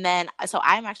 And then, so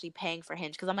I'm actually paying for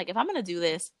Hinge because I'm like, if I'm going to do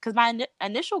this, because my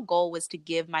initial goal was to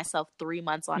give myself 3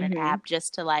 months on an Mhm. app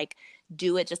just to like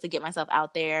do it, just to get myself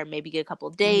out there, maybe get a couple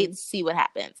Mhm. dates, see what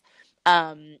happens.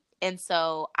 And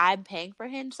so I'm paying for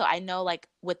Hinge. So I know like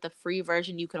with the free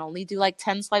version, you can only do like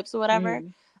 10 swipes or whatever.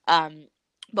 Mhm. Um,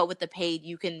 but with the paid,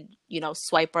 you can,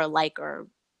 swipe or like or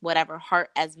whatever, heart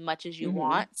as much as you Mhm.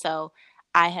 want. So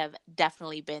I have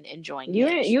definitely been enjoying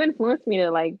Hinge. You influenced me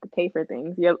to like pay for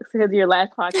things. Your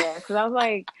last podcast because I was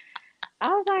like,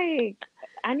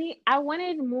 I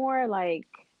wanted more like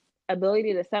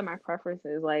ability to set my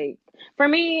preferences. Like for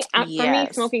me,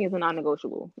 Yes. smoking is a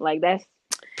non-negotiable. Like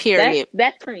Period.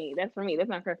 that's for me. That's for me. That's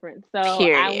my preference. So I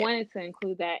Period. wanted to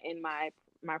include that in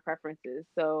my preferences.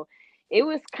 So it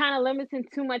was kind of limiting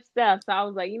too much stuff. So I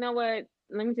was like, you know what?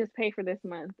 Let me just pay for this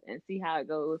month and see how it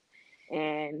goes.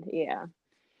 And yeah.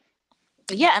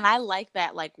 Yeah, and I like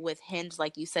that, like with Hinge,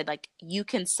 like you said, like you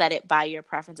can set it by your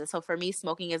preferences. So for me,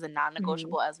 smoking is a Hmm.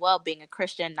 non-negotiable as well. Being a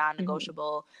Christian, Hmm.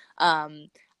 non-negotiable.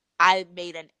 I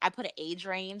put an age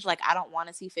range. Like I don't want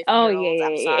to see 50 Oh year yeah, olds.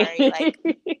 I'm yeah, sorry. Like,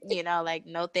 yeah. like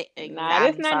no, Nah,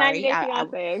 this I'm not 90 sorry. Day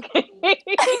Fiance, okay?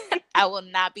 I will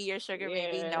not be your sugar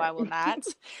baby. No, Yeah. I will not.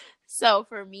 So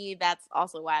for me, that's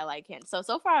also why I like him. So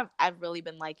far, I've really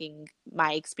been liking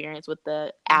my experience with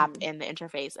the app Hmm. and the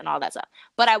interface and all that stuff.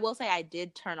 But I will say I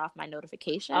did turn off my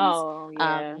notifications. Oh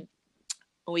yeah. Um,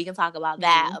 we can talk about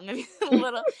that Hmm. maybe a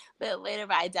little bit later.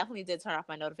 But I definitely did turn off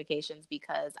my notifications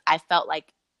because I felt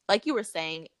like you were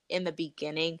saying in the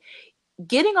beginning,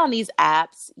 getting on these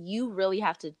apps, you really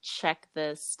have to check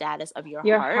the status of your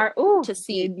Your heart heart. Ooh, to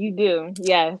see. you do.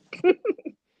 Yes.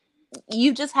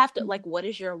 You just have to like, what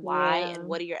is your why and Yeah.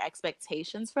 what are your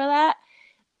expectations for that?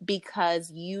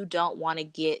 Because you don't want to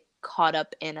get caught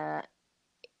up in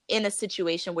a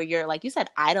situation where you're, like you said,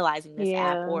 idolizing this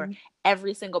app, Yeah. or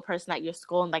every single person that you're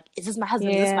scrolling, like, is this my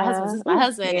husband, is this my husband, is Yeah. this my Ooh,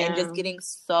 husband, and just yeah. getting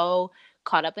so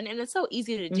caught up in it. And it's so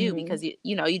easy to do Hmm. because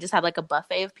you just have like a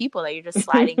buffet of people that you're just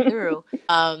sliding through.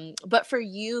 But for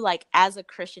you, like as a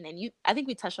Christian, and I think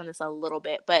we touched on this a little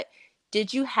bit, but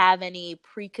did you have any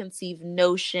preconceived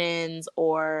notions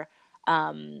or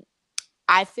um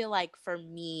I feel like for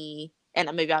me,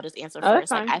 and maybe I'll just answer Oh, that's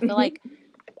first, like fine.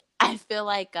 I feel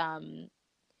like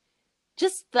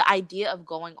just the idea of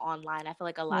going online, I feel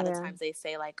like a lot of Yeah. times they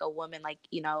say like a woman, like,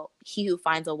 he who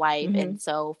finds a wife. Hmm. And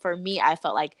so for me, I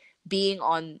felt like being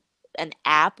on an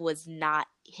app was not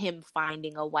him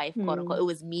finding a wife, quote unquote. Hmm. It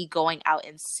was me going out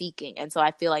and seeking. And so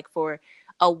I feel like for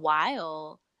a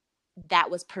while,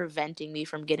 that was preventing me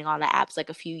from getting on the apps like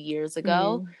a few years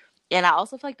ago. Hmm. And I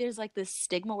also feel like there's like this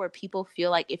stigma where people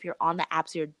feel like if you're on the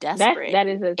apps, you're desperate. That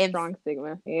is a And strong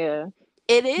stigma. Yeah.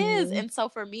 it is. Hmm. And so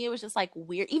for me, it was just like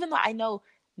weird, even though I know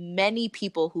many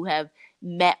people who have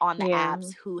met on the Yeah.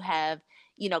 apps, who have,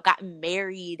 gotten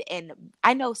married. And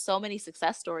I know so many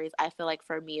success stories. I feel like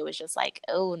for me, it was just like,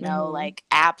 oh no, Hmm. like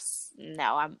apps,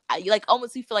 no, you like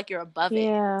almost you feel like you're above it.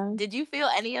 Yeah. Did you feel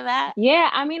any of that? Yeah,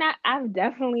 I mean, I've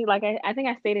definitely like I think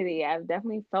I stated it. Yeah, I've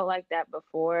definitely felt like that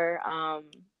before.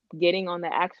 Getting on the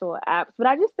actual apps, but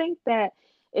I just think that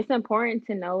it's important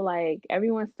to know like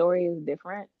everyone's story is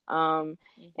different. And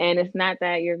Hmm. it's not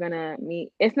that you're gonna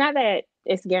meet. It's not that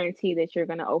it's guaranteed that you're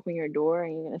gonna open your door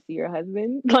and you're gonna see your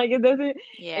husband. Like Yeah.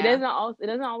 it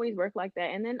doesn't always work like that.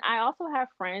 And then I also have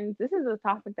friends. This is a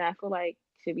topic that I feel like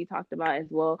should be talked about as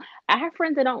well. I have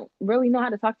friends that don't really know how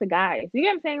to talk to guys. You get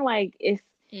what I'm saying? Like it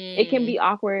can Mm. be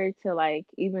awkward to like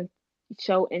even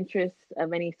show interest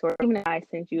of any sort, even if I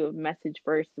send you a message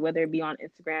first, whether it be on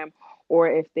Instagram or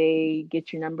if they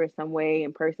get your number some way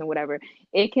in person, whatever,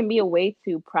 it can be a way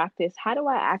to practice how do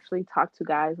I actually talk to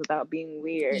guys without being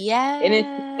weird. And it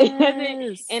doesn't,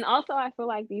 Yes. and also I feel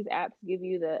like these apps give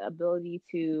you the ability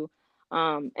to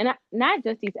and not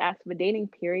just these apps, but dating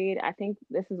period. I think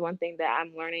this is one thing that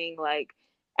I'm learning, like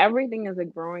everything is a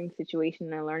growing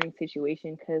situation and a learning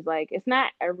situation, because like it's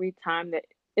not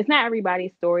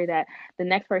everybody's story that the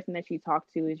next person that you talk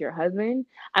to is your husband.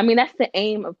 I mean, that's the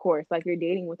aim, of course. Like you're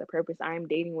dating with a purpose. I am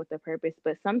dating with a purpose.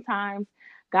 But sometimes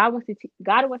God wants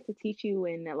to teach you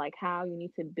in like how you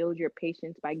need to build your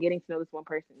patience by getting to know this one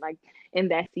person, like in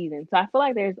that season. So I feel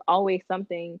like there's always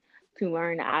something to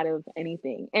learn out of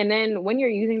anything. And then when you're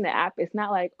using the app, it's not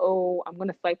like, oh, I'm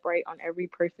gonna swipe right on every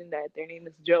person that their name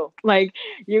is Joe. Like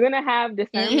you're gonna have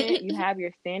discernment, you have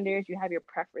your standards, you have your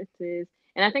preferences.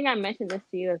 And I think I mentioned this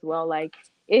to you as well. Like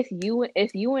it's you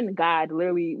and God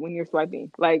literally when you're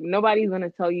swiping. Like nobody's gonna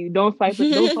tell you don't swipe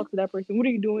it, don't talk to that person. What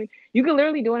are you doing? You can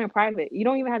literally do it in private. You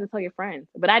don't even have to tell your friends.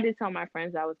 But I did tell my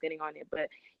friends I was getting on it. But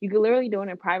you can literally do it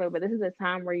in private. But this is a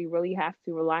time where you really have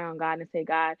to rely on God and say,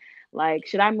 God, like,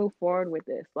 should I move forward with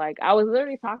this? Like, I was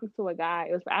literally talking to a guy.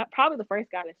 It was probably the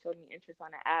first guy that showed me interest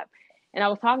on the app. And I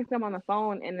was talking to him on the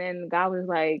phone, and then God was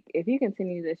like, if you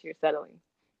continue this, you're settling.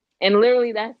 And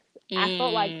literally, I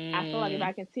felt like if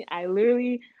I Mm. continue, I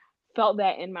literally felt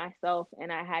that in myself,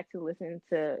 and I had to listen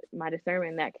to my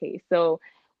discernment in that case. So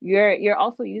you're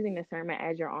also using discernment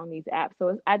as you're on these apps.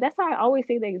 So that's how I always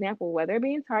say the example, whether it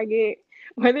be in Target,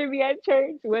 whether it be at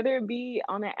church, whether it be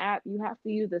on an app, you have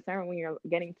to use discernment when you're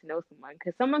getting to know someone,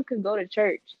 because someone could go to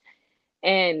church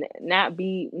and not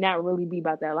really be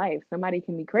about that life. Somebody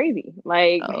can be crazy,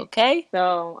 like Okay.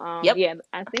 so. Yep. Yeah,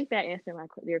 I think that answered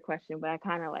your question, but I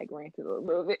kind of like ranted a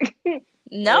little bit.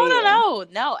 No, But no, yeah. no,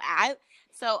 no.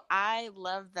 I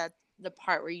love that the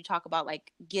part where you talk about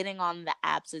like getting on the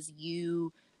apps is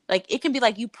you like it can be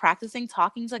like you practicing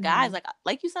talking to guys. Mhm.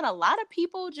 Like you said, a lot of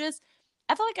people just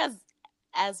I feel like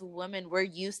as women we're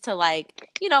used to like,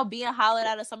 being hollered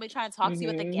at or somebody trying to talk to you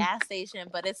at the Mhm. gas station,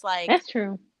 but it's like That's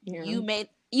true. Yeah. you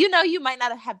might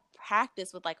not have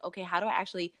practiced with like, okay, how do I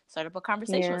actually start up a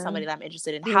conversation with Yeah. somebody that I'm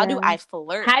interested in? How do Yeah. I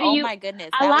flirt? How do Oh you? my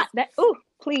goodness, A that lot was that. Ooh,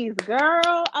 please,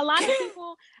 girl. A lot of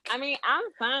people. I mean, I'm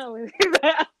fine with it.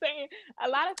 But I'm saying a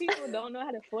lot of people don't know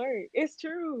how to flirt. It's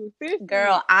true. Seriously.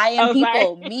 girl, I am Oh, sorry.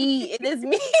 people. Me, it is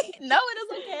me. No, it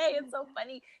is okay. It's so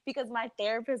funny because my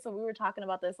therapist, so we were talking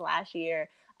about this last year,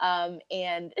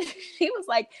 and she was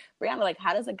like, Brianna, like,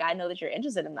 how does a guy know that you're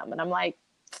interested in them? And I'm like,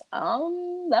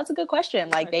 that's a good question.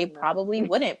 Like, I they don't know. probably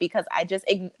wouldn't because I just,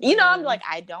 I'm Yeah. like,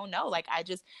 I don't know. Like, I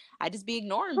just be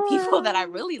ignoring people that I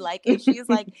really like. And she's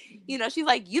like, she's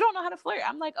like, you don't know how to flirt.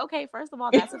 I'm like, okay, first of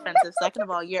all, that's offensive. Second of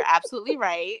all, you're absolutely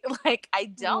right. Like, I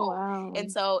Oh don't. wow.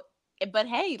 And so but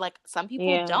hey, like some people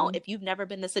Yeah. don't. If you've never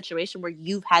been in a situation where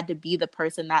you've had to be the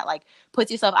person that like puts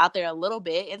yourself out there a little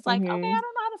bit, it's like, okay, I Mhm. don't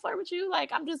know how to flirt with you.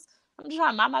 Like I'm just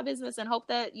trying to mind my business and hope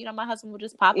that, my husband will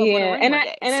just pop up with a Yeah, ring one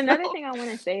day. and another So thing I want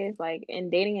to say is like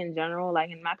in dating in general, like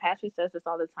and my pastor says this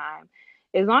all the time.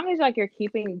 As long as like you're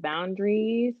keeping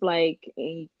boundaries, like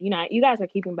you guys are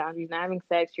keeping boundaries, not having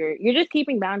sex. You're just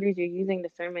keeping boundaries. You're using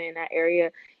discernment in that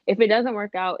area. If it doesn't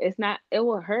work out, it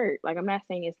will hurt. Like I'm not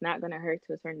saying it's not gonna hurt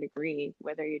to a certain degree,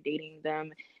 whether you're dating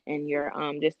them and you're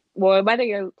just well, whether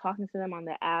you're talking to them on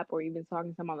the app or you've been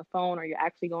talking to them on the phone or you're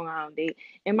actually going out on a date,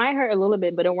 it might hurt a little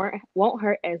bit, but it won't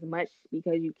hurt as much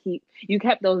because you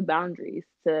kept those boundaries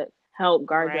to help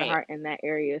guard your right. heart in that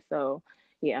area. So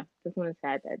yeah, just wanted to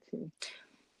add that too.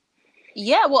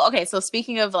 Yeah, well, okay. So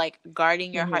speaking of like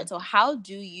guarding your Hmm. heart, so how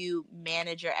do you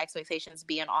manage your expectations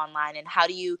being online, and how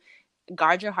do you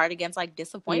guard your heart against like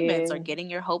disappointments or Yeah, getting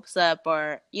your hopes up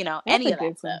or that's any a of that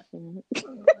good stuff? question.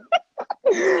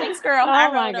 Thanks, girl. I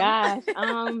Oh my wrote them.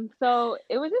 gosh. So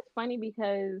it was just funny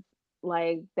because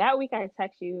like that week I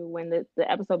text you when the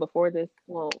episode before this,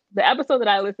 well, the episode that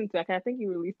I listened to, I think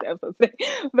you released the episode today,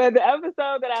 but the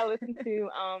episode that I listened to,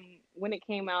 when it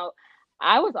came out,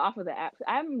 I was off of the app.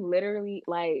 I'm literally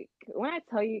like when I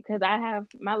tell you, because I have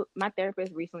my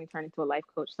therapist recently turned into a life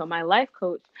coach. So my life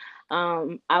coach,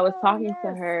 I was Oh talking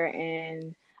to yes. her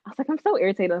and I was like, I'm so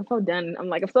irritated. I'm so done. I'm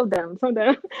like, I'm so done. I'm so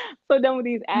done. So done with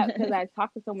these apps because I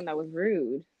talked to someone that was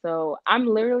rude. So I'm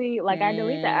literally like, I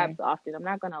delete the apps Mm, often. I'm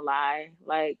not gonna lie.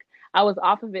 Like I was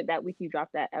off of it that week you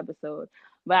dropped that episode,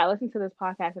 but I listened to this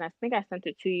podcast and I think I sent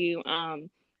it to you. And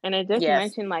it just yes.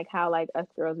 mentioned like how like us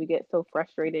girls we get so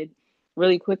frustrated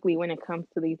really quickly when it comes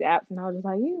to these apps, and I was just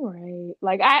like, you're right.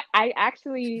 Like I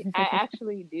actually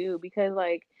do because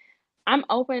like I'm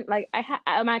open. Like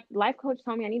my life coach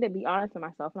told me I need to be honest with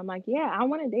myself, and I'm like, yeah, I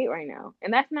want to date right now,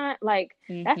 and that's not like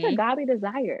that's a Mm-hmm. godly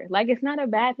desire. Like it's not a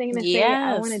bad thing to say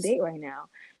I want to Yes. date right now.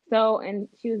 So, and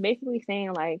she was basically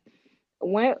saying like,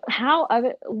 what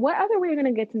other way are you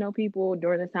gonna get to know people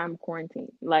during this time of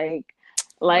quarantine? Like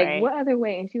Right. what other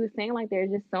way? And she was saying like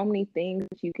there's just so many things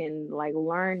that you can like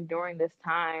learn during this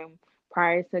time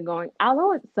prior to going.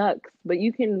 Although it sucks, but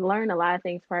you can learn a lot of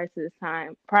things prior to this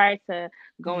time, prior to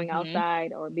going Mm-hmm.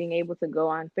 outside or being able to go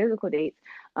on physical dates,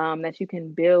 that you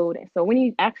can build. So when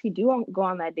you actually do go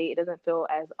on that date, it doesn't feel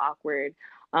as awkward.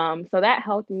 So that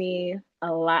helped me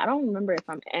a lot. I don't remember if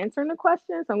I'm answering the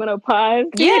question, so I'm gonna pause.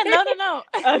 Yeah, no, no, no.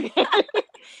 Okay.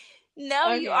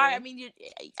 No, you are. I Okay. mean,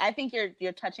 I think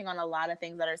you're touching on a lot of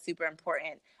things that are super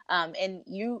important. And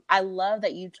I love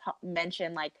that you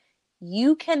mentioned like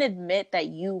you can admit that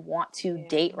you want to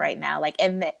date Yeah. right now, like,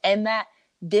 and that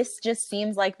this just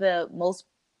seems like the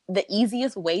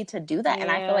easiest way to do that.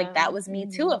 And I feel like Yeah. that was me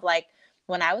too. Mhm. Of like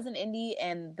when I was in indie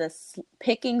and the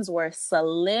pickings were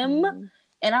slim, Mhm.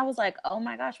 and I was like, oh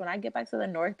my gosh, when I get back to the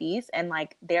Northeast and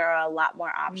like there are a lot more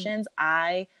Mhm. options,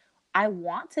 I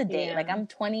want to date. Like Yeah. I'm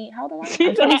 20. How old am I? I'm She's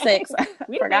like, 26. I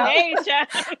we the same forgot. age, child.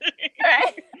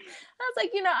 Right. I was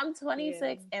like, I'm Yeah.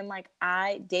 26 and like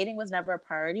dating was never a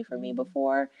priority for me Mhm.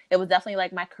 before. It was definitely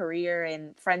like my career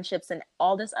and friendships and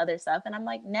all this other stuff. And I'm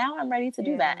like, now I'm ready to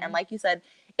do that. Yeah. And like you said,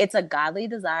 it's a godly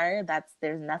desire.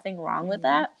 There's nothing wrong with Mhm.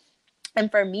 that.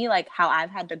 And for me, like how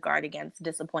I've had to guard against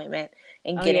disappointment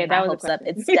and Oh yeah, getting my that was a hopes up,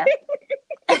 question. it's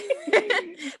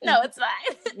no, it's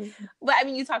fine. But I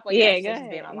mean, you talk about your Yeah, go expectations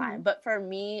being ahead. online. But for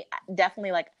me,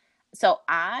 definitely like, so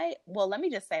well, let me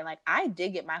just say, like, I did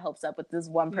get my hopes up with this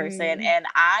one person, Mhm. and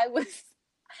I was,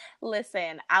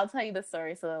 listen, I'll tell you the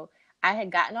story. So I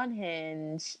had gotten on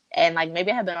Hinge, and like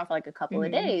maybe I had been on for like a couple of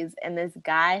Mhm. days, and this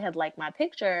guy had liked my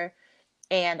picture,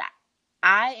 and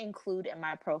I include in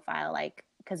my profile, like,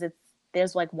 because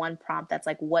there's like one prompt that's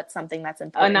like, what's something that's A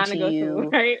important to non-negotiable, you?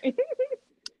 right?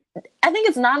 I think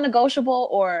it's non-negotiable,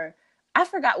 or I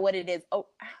forgot what it is. Oh,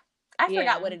 I forgot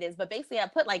Yeah. what it is, but basically I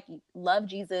put like love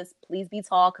Jesus, please be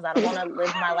tall because I don't want to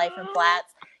live my life in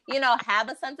flats. Have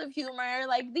a sense of humor.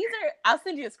 Like these are I'll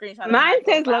send you a screenshot of my Mine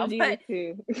says love profile, Jesus but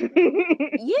too.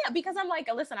 yeah, because I'm like,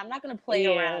 listen, I'm not gonna play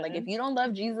around. Like Yeah. if you don't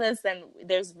love Jesus, then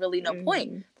there's really no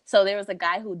point. Mhm. So there was a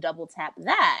guy who double tapped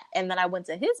that, and then I went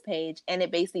to his page, and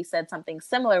it basically said something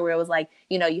similar, where it was like,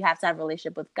 you have to have a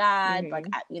relationship with God, like,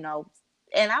 Mhm.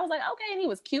 and I was like, okay. And he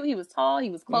was cute, he was tall, he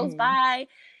was close Mhm. by,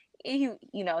 he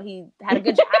had a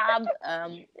good job,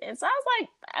 and so I was like,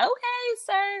 okay,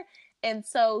 sir. And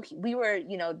so we were,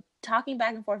 talking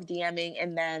back and forth, DMing,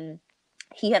 and then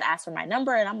he had asked for my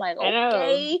number, and I'm like, I know.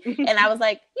 okay. And I was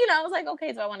like,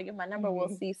 okay, so I want to give my number, we'll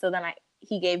Mhm. see. So then I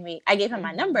gave him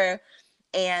my Mhm. number,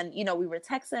 and we were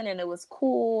texting, and it was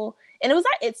cool, and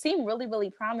it seemed really, really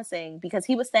promising, because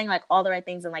he was saying like all the right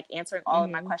things and like answering all of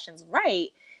my Mhm. questions right.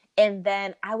 And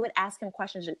then I would ask him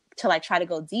questions to like try to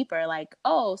go deeper, like,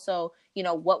 oh, so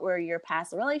what were your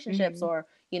past relationships, Mhm. or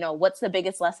what's the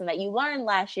biggest lesson that you learned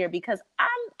last year? Because I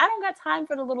don't got time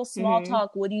for the little small Mhm.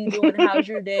 talk. What are you doing? How's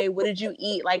your day? What did you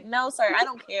eat? Like, no, sir, I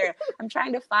don't care. I'm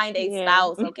trying to find a Yeah.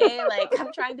 spouse, okay? Like,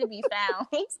 I'm trying to be found.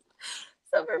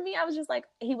 So for me, I was just like,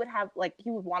 he would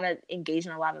want to engage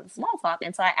in a lot of the small talk.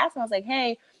 And so I asked him, I was like,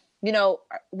 hey,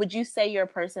 would you say you're a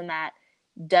person that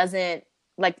doesn't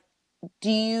like,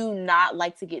 do you not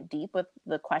like to get deep with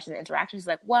the question and interaction? He's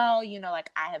like, well,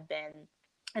 like I have been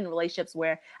in relationships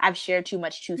where I've shared too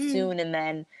much too Mhm. soon, and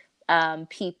then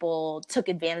people took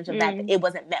advantage of that. Mhm. It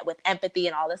wasn't met with empathy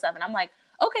and all this stuff. And I'm like,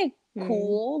 okay, Mhm.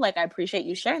 cool. Like, I appreciate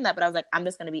you sharing that. But I was like, I'm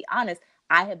just going to be honest.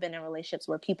 I have been in relationships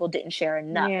where people didn't share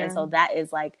enough. And Yeah. so that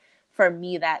is like, for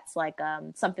me, that's like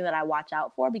something that I watch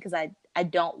out for, because I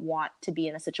don't want to be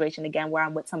in a situation again where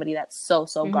I'm with somebody that's so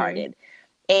Mhm. guarded.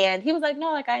 And he was like,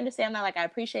 no, like, I understand that. Like, I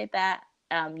appreciate that.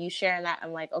 You sharing that.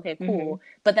 I'm like, okay, Mhm. cool.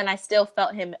 But then I still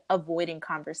felt him avoiding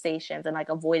conversations and like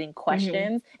avoiding Mhm.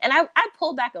 questions. And I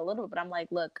pulled back a little bit, but I'm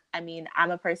like, look, I mean,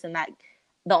 I'm a person that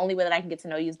the only way that I can get to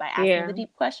know you is by asking the Yeah.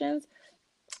 deep questions.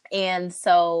 And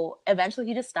so eventually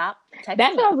he just stopped texting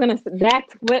That's what I me. was gonna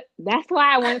say. That's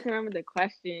why I wanted to remember the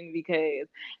question, because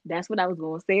that's what I was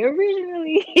gonna say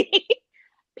originally.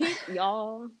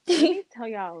 Y'all, let me tell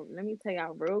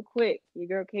y'all real quick. Your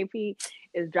girl KP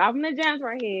is dropping the gems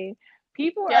right here.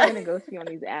 People are Yeah. gonna ghost you on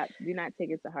these apps. Do not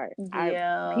take it to heart.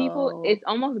 People, Yo. it's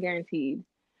almost guaranteed.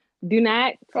 Do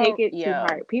not take it to Yo.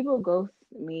 heart. People ghost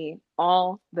me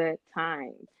all the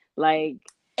time. Like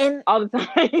And all the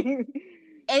time.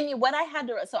 what I had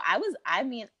to, so I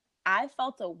mean, I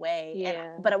felt a way,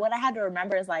 Yeah. but what I had to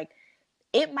remember is like,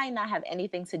 it might not have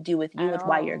anything to do with you At with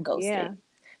why you're all. Yeah. ghosting.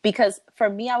 Because for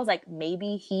me, I was like,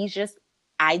 maybe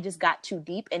I just got too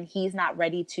deep and he's not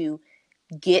ready to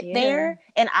get there.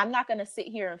 And I'm not going to sit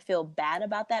here and feel bad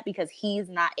about that because he's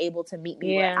not able to meet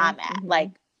me where I'm at.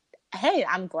 Like, hey,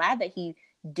 I'm glad that he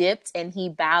dipped and he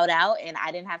bowed out and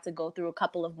I didn't have to go through a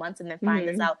couple of months and then find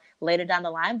this out later down the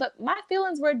line. But my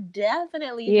feelings were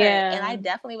definitely hurt. And I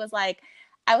definitely was like,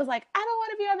 I don't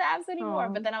want to be on the apps anymore.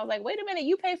 But then I was like, wait a minute,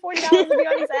 you pay $40 to be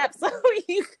on these apps.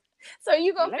 So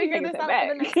you gonna figure this out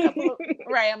for the next couple of,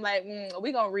 right? I'm like,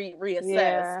 we gonna reassess.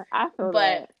 Yeah, I feel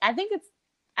but that. I think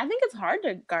it's hard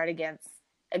to guard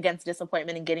against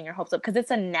disappointment and getting your hopes up because it's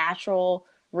a natural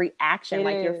reaction.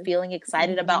 Like you're feeling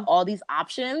excited about all these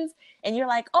options and you're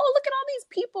like, oh, look at all these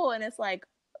people. And it's like,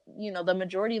 the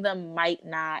majority of them might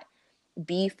not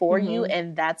be for you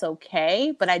and that's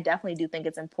okay. But I definitely do think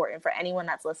it's important for anyone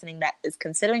that's listening that is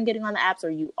considering getting on the apps or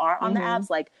you are on the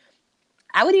apps. Like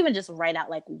I would even just write out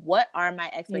like, what are my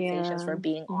expectations for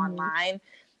being online?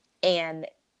 And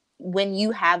when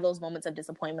you have those moments of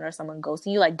disappointment or someone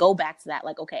ghosting you, like go back to that.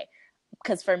 Like, okay,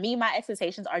 because for me, my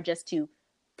expectations are just to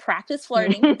practice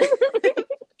flirting,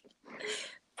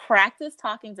 practice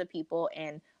talking to people,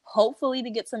 and hopefully to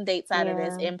get some dates out of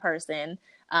this in person,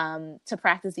 to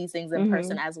practice these things in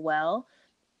person as well.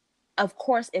 Of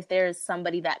course, if there's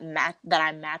somebody that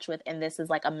I match with and this is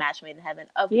like a match made in heaven,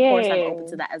 of course I'm open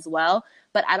to that as well.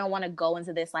 But I don't want to go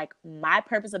into this like my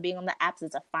purpose of being on the apps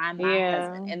is to find my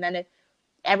husband. And then if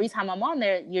every time I'm on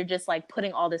there, you're just like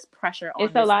putting all this pressure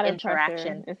on this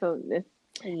interaction.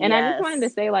 And I just wanted to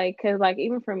say, like, because like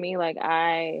even for me, like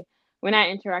when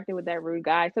I interacted with that rude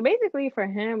guy, so basically for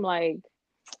him, like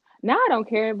now I don't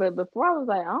care, but before I was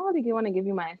like, I don't think you want to give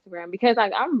you my Instagram because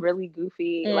like I'm really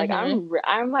goofy, like I'm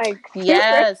like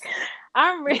yes,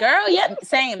 girl, yeah,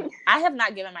 same. I have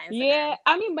not given my Instagram. Yeah,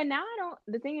 I mean, but now I don't.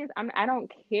 The thing is, I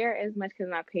don't care as much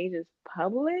because my page is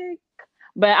public.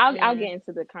 But I'll get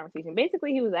into the conversation.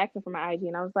 Basically, he was asking for my IG,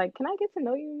 and I was like, "Can I get to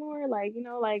know you more? Like,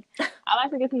 like I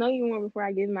like to get to know you more before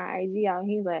I give my IG out."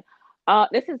 And he's like,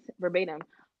 this is verbatim.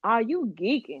 Are you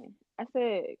geeking?" I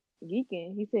said,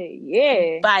 "Geeking?" He said,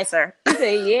 "Yeah." Bye, sir. He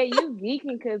said, "Yeah, you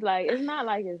geeking because like it's not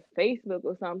like it's Facebook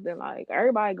or something. Like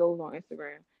everybody goes on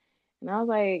Instagram." And I was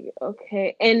like,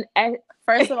 "Okay." And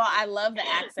first of all, I love the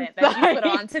accent that you put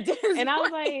on to do. And I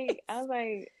was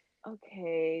like.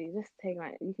 Okay, you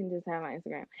can just have my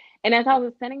Instagram. And as I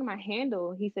was sending my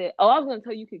handle, he said, "Oh, I was gonna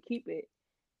tell you could keep it."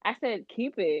 I said,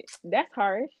 "Keep it? That's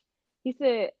harsh." He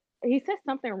said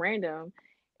something random,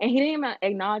 and he didn't even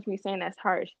acknowledge me saying that's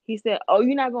harsh. He said, "Oh,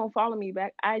 you're not gonna follow me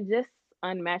back?" I just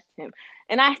unmatched him,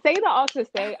 and I say that all to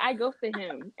say I ghosted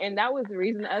him, and that was a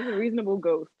reasonable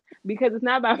ghost because it's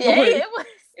not by force. Yeah, it was.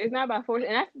 It's not by force,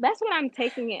 and that's what I'm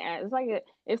taking it as.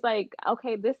 It's like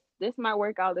okay, this might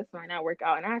work out, this might not work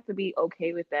out, and I have to be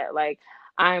okay with that. Like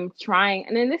I'm trying,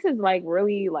 and then this is like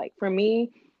really like for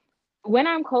me, when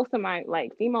I'm close to my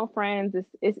like female friends,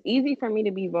 it's easy for me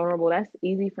to be vulnerable. That's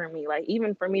easy for me. Like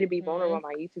even for me to be vulnerable on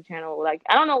my YouTube channel, like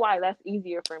I don't know why that's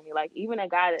easier for me. Like even a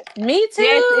guy that me too.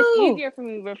 Yes, it's easier for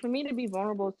me, but for me to be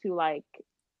vulnerable to like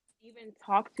even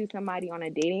talk to somebody on a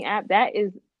dating app, that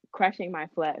is crushing my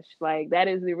flesh. Like that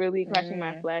is really crushing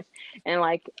my flesh. And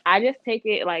like I just take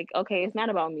it like, okay, it's not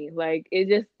about me. Like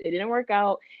it didn't work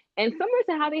out. And similar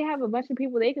to how they have a bunch of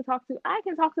people they can talk to, I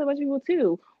can talk to a bunch of people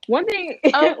too. One thing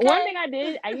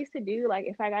I used to do, like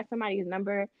if I got somebody's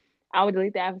number, I would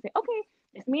delete the app and say, okay,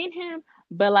 it's me and him.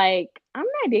 But like I'm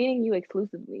not dating you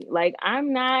exclusively. Like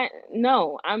I'm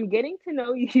getting to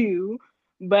know you.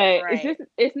 But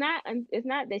it's not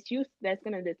that's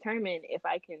gonna determine if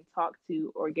I can talk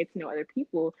to or get to know other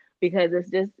people because it's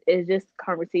just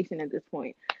conversation at this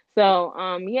point. So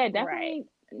definitely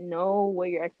know what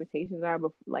your expectations are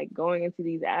before, like going into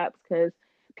these apps because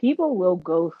people will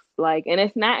ghost like, and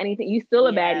it's not anything. You still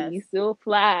a baddie, you still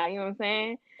fly. You know what I'm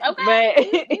saying? Okay,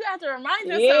 but you have to remind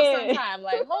yourself sometime.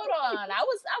 Like, hold on, I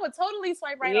would totally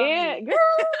swipe right on you,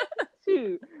 girl.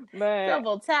 Shoot, but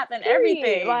double tap and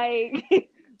everything. Like,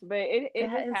 but it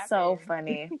is so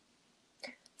funny.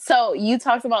 So you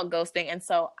talked about ghosting, and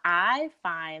so I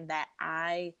find that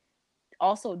I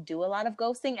also do a lot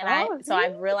so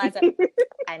I've realized that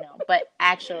I know, but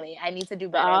actually I need to do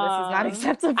better. This is not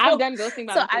acceptable. I've done ghosting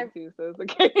by mistake too, so it's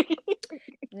okay.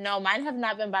 No, mine have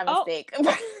not been by mistake.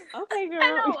 Okay, girl.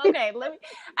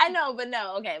 I know.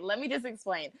 Okay, let me just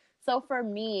explain. So for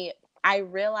me, I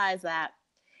realized that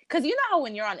because you know how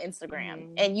when you're on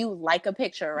Instagram and you like a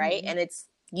picture, right? And it's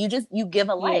you give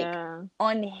a like. Yeah.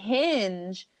 On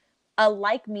Hinge, a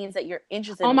like means that you're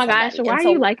interested. Oh my gosh, why are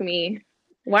you like me?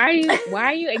 Why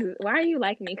are you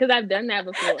like me? Because I've done that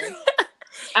before.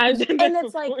 And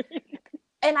it's like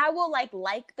and I will like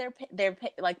their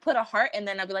like put a heart, and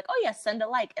then I'll be like, oh yeah, send a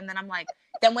like, and then I'm like,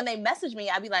 then when they message me,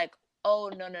 I'll be like,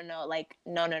 oh no, like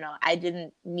no, I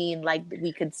didn't mean like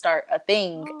we could start a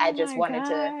thing. Oh I just my wanted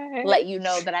to God. let you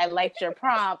know that I liked your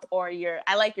prompt, or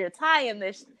I like your tie in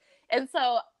this. And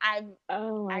so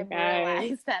Oh my I've God.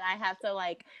 realized that I have to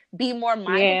like be more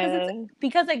mindful, Yeah.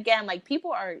 because again, like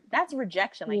that's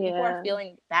rejection. Like people are Yeah.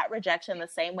 feeling that rejection the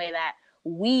same way that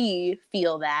we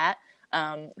feel that.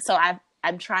 So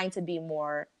I'm trying to be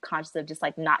more conscious of just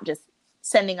like not just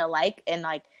sending a like, and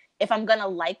like if I'm gonna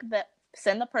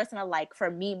send the person a like,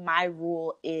 for me, my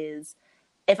rule is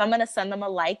if I'm gonna send them a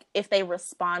like, if they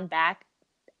respond back,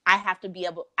 I have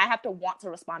to want to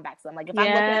respond back to them. Like if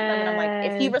I'm looking at them and I'm like,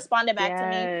 if he Yes. responded back to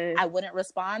me, Yes. I wouldn't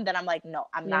respond. Then I'm like, no,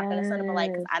 I'm not going to send him a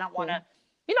like, because Yes. I don't want to,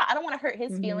 I don't want to hurt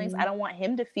his feelings. I Mm-hmm. don't want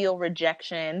him to feel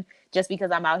rejection just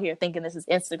because I'm out here thinking this is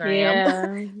Instagram. Yeah.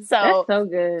 That's So so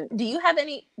good. do you have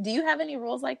any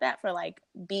rules like that for like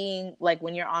being like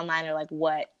when you're online, or like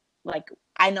what, like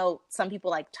I know some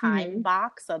people like time Mm-hmm.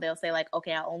 box, so they'll say like,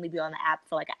 okay, I'll only be on the app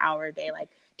for like an hour a day. Like,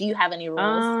 do you have any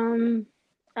rules?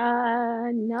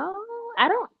 Um, no, I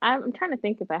don't. I'm trying to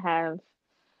think if I have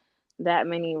that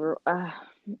many.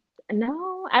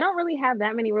 No, I don't really have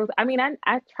that many rules. I mean,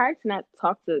 I try to not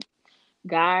talk to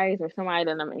guys or somebody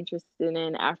that I'm interested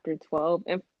in after 12.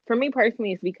 And for me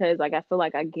personally, it's because like I feel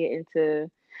like I get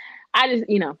into. I just,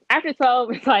 after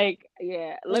 12, it's like,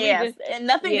 yeah, Yes, and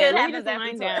nothing good let me happens just after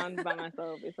wind 12. down by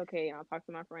myself. It's okay. I'll talk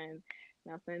to my friends.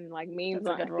 And I'll send like memes That's a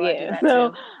on, good rule. I do yeah. that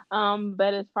So, too.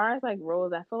 but as far as like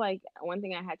roles, I feel like one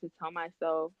thing I had to tell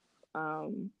myself,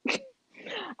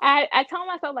 I tell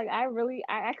myself like I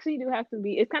actually do have to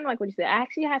be. It's kind of like what you said. I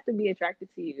actually have to be attracted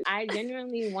to you. I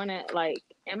genuinely want to like.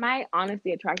 Am I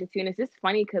honestly attracted to you? And it's just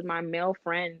funny because my male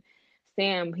friend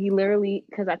Sam, he literally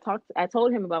because I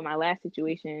told him about my last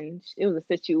situation. It was a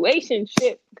situation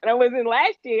ship that I was in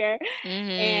last year,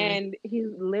 Mm-hmm. and he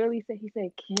literally said,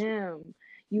 Kim,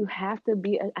 you have to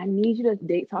be. I need you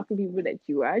to talk to people that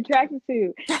you are attracted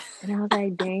to. And I was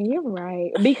like, dang, you're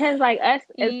right. Because like us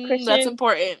as That's Christian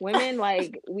important. women,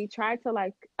 like we try to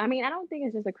like. I mean, I don't think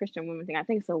it's just a Christian woman thing. I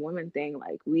think it's a woman thing.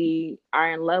 Like we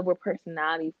are in love with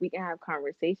personalities. We can have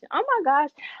conversation. Oh my gosh!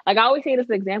 Like I always say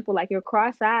this example. Like your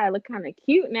cross-eyed look kind of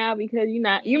cute now because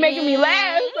you're making me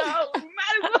laugh. So you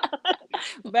might as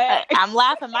well. But I'm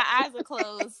laughing. My eyes are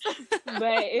closed.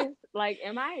 but it's like,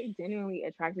 am I genuinely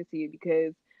attracted to you?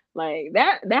 Because like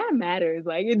that matters.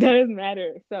 Like it does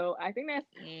matter. So I think that's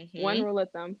one Mm-hmm. rule of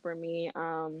thumb for me.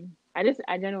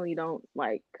 I generally don't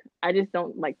like. I just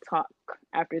don't like talk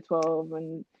after 12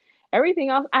 and everything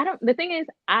else. I don't. The thing is,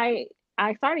 I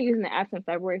started using the apps in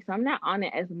February, so I'm not on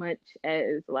it as much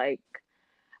as like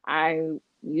I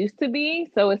used to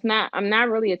be. So it's not. I'm not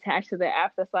really attached to the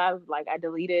app. That's why I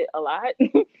deleted a lot.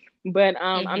 But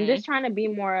I'm Mm-hmm. just trying to be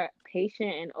more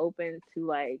patient and open to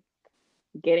like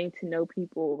getting to know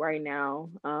people right now.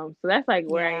 So that's like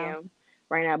where I Yeah. am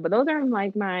right now. But those are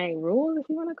like my rules, if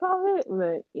you want to call it.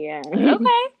 But yeah.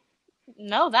 Okay.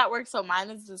 No, that works. So mine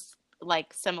is just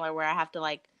like similar, where I have to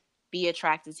like be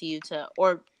attracted to you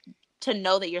or to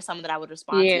know that you're someone that I would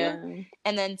respond to. Yeah.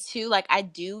 And then two, like I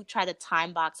do try to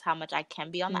time box how much I can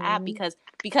be on the app, Mm.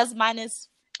 because mine is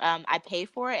I pay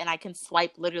for it and I can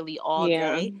swipe literally all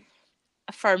Yeah. day.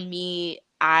 For me,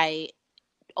 I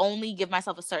only give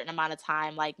myself a certain amount of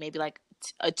time, like maybe like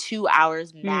a 2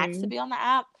 hours max to Mm. be on the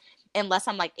app, unless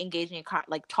I'm like engaging in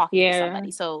like talking to Yeah.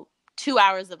 somebody. So 2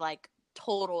 hours of like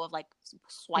total of like Hmm.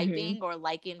 swiping or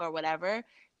liking or whatever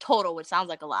total, which sounds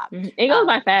like a lot. It goes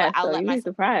by But fast, I'll so let you'd be myself.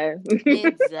 surprised.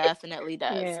 It definitely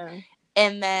does. Yeah.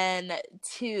 And then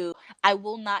two, I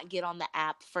will not get on the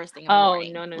app first thing in the Oh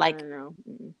morning. no no no Like, no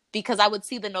no. because I would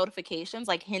see the notifications.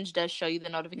 Like Hinge does show you the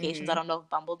notifications. I Mm-hmm. don't know if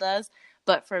Bumble does,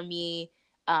 but for me,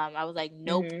 I was like,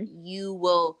 nope. Mm-hmm. You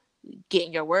will get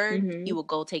in your word. Mm-hmm. You will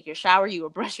go take your shower. You will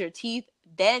brush your teeth.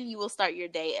 Then you will start your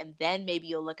day, and then maybe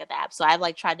you'll look at the app. So I've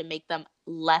like tried to make them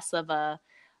less of a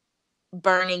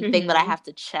burning thing that I Mm-hmm. have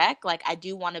to check. Like I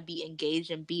do want to be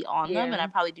engaged and be on them, and Yeah. I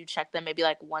probably do check them maybe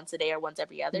like once a day or once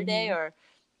every other day, Mm-hmm. or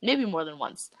maybe more than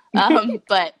once.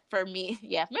 But for me,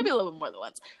 yeah, maybe a little bit more than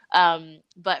once.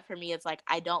 But for me, it's like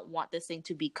I don't want this thing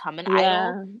to become an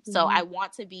idol. Yeah. So Mm-hmm. I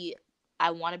want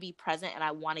to be present, and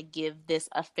I want to give this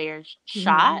a fair Mm-hmm.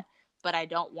 shot, but I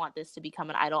don't want this to become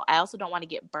an idol. I also don't want to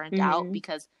get burnt out, Mm-hmm.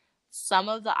 because some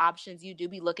of the options you do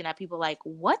be looking at people like,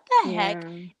 what the heck? Yeah.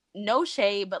 No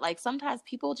shade, but like sometimes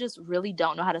people just really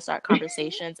don't know how to start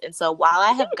conversations. And so while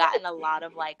I have gotten a lot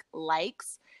of like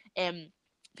likes, and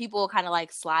people kind of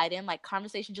like slide in, like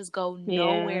conversation just go Yeah.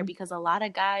 nowhere, because a lot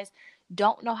of guys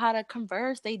don't know how to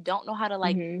converse. They don't know how to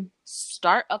like Mm-hmm.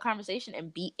 start a conversation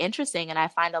and be interesting. And I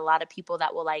find a lot of people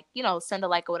that will like, you know, send a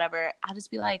like or whatever. I'll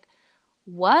just be like,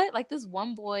 what? Like this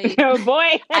one boy, Oh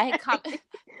boy. I had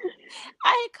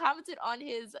I had commented on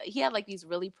his, he had like these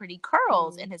really pretty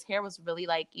curls and his hair was really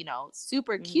like, you know,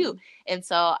 super cute. And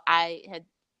so I had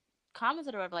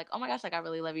commented or whatever, like, oh my gosh, like I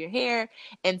really love your hair.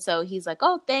 And so he's like,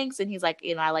 oh, thanks. And he's like,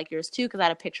 you know, I like yours too, because I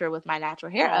had a picture with my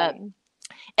natural hair up.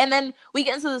 And then we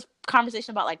get into this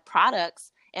conversation about like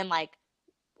products and like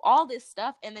all this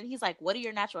stuff. And then he's like, what are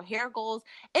your natural hair goals?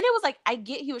 And it was like, I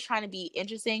get he was trying to be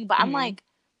interesting, but I'm like,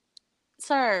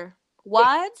 sir,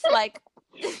 what? Like,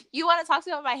 you want to talk to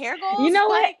me about my hair goals? You know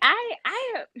what? Like,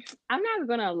 I'm not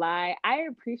gonna lie. I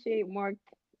appreciate more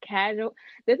casual.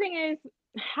 The thing is,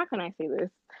 how can I say this?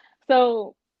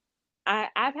 So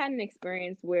I've had an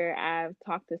experience where I've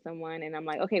talked to someone and I'm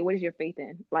like, okay, what is your faith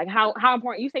in? Like how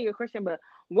important, you say you're a Christian, but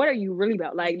what are you really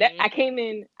about? Like that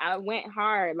I went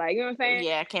hard. Like, you know what I'm saying?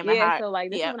 Yeah, came in Yeah, hot. so like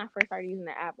this is when I first started using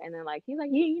the app, and then like he's like,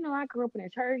 yeah, you know, I grew up in a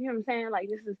church, you know what I'm saying? Like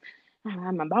this is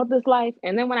I'm about this life.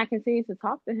 And then when I continued to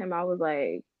talk to him, I was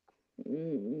like,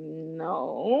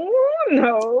 no,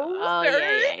 Oh,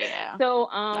 sir. yeah. So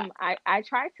I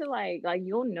try to like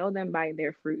you'll know them by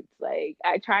their fruits. Like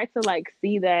I try to like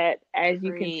see that as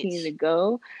you continue to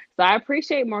go. So I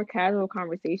appreciate more casual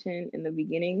conversation in the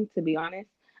beginning, to be honest.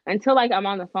 Until like I'm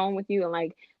on the phone with you and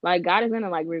like God is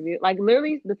gonna like reveal, like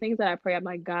literally the things that I pray, I'm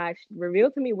like, God, reveal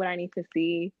to me what I need to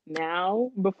see now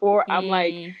before I'm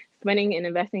like spending and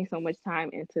investing so much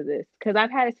time into this. Because I've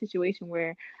had a situation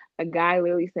where a guy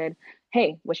literally said,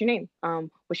 hey, what's your name?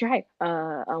 What's your height?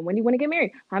 When do you want to get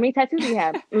married? How many tattoos do you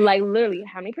have? Like literally,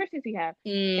 how many piercings do you have?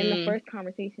 In the first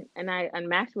conversation, and I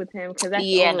unmatched with him because that's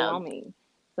overwhelming.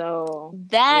 So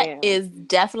that is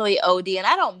definitely OD, and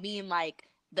I don't mean like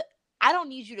I don't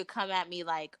need you to come at me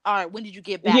like, all right, when did you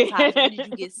get baptized? When did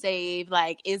you get saved?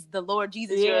 Like, is the Lord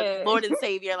Jesus your Lord and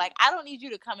Savior? Like, I don't need you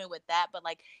to come in with that. But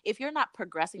like, if you're not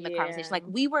progressing the conversation, like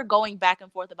we were going back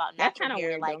and forth about natural hair,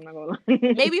 weird, like though,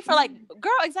 maybe for like,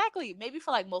 girl, exactly, maybe for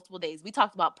like multiple days. We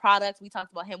talked about products. We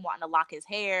talked about him wanting to lock his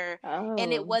hair,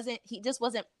 and it wasn't. He just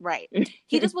wasn't right.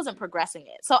 He just wasn't progressing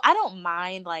it. So I don't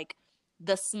mind like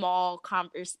the small talk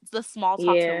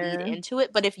to lead into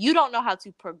it, but if you don't know how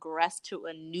to progress to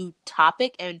a new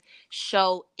topic and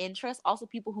show interest, also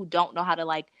people who don't know how to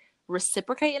like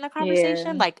reciprocate in a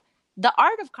conversation, like the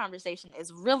art of conversation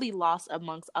is really lost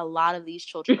amongst a lot of these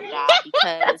children of God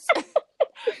because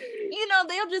you know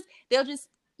they'll just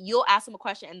you'll ask them a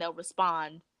question and they'll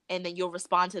respond, and then you'll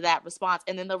respond to that response,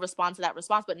 and then they'll respond to that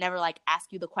response, but never like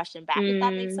ask you the question back, if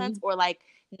that makes sense, or like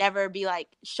never be like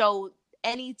show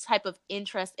any type of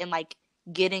interest in like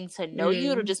getting to know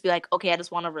you. It'll just be like, okay, I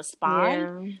just want to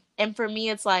respond. And for me,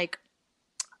 it's like,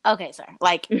 okay, sir,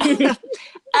 like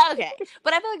okay.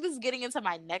 But I feel like this is getting into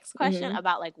my next question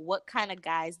about like what kind of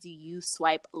guys do you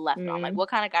swipe left on? Like what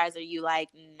kind of guys are you like,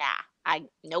 nah,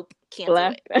 nope, can't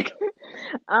left. Do it.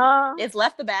 Is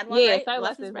left the bad one, right? So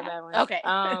left is the bad one. Okay.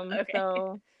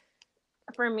 So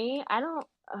for me,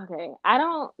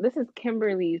 this is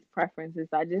Kimberly's preferences.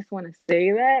 I just want to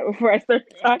say that before I start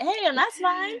talking. Hey, and that's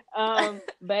fine.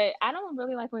 But I don't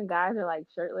really like when guys are like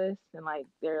shirtless and like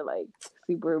they're like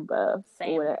super buff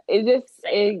or whatever. It just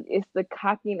it's the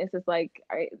cockiness. It's like,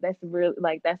 all right, that's real,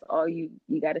 like that's all you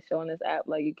got to show on this app.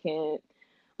 Like you can't,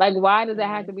 like, why does that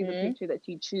have to be the picture that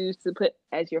you choose to put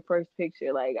as your first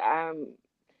picture? Like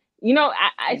you know,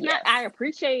 it's not, I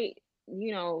appreciate,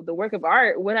 you know, the work of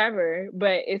art, whatever,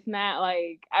 but it's not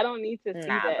like, I don't need to see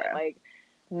that. Bro. Like,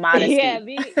 modesty.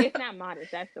 It's not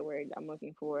modest. That's the word I'm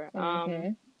looking for.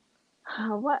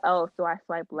 What else do I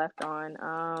swipe left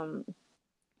on?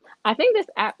 I think this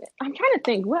app, I'm trying to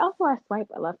think, what else do I swipe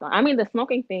left on? I mean, the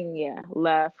smoking thing,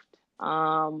 left.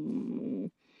 I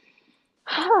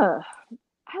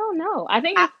don't know. I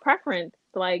think it's preference.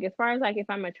 Like, as far as like if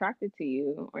I'm attracted to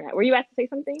you or not. Were you about to say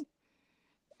something?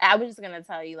 I was just gonna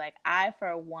tell you, like, I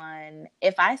for one,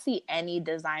 if I see any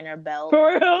designer belt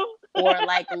for real? or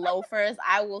like loafers,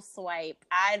 I will swipe.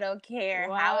 I don't care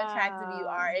how attractive you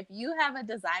are. If you have a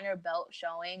designer belt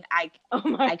showing, I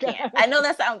can't. I know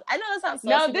that sounds so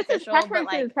no, this is preferences.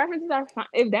 But like, preferences are fine.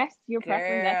 If that's your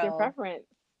preference, that's your preference.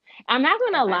 I'm not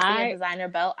gonna lie. I see a designer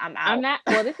belt, I'm out. I'm not.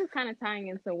 Well, this is kind of tying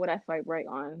into what I swipe right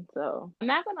on. So I'm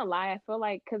not gonna lie. I feel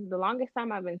like because the longest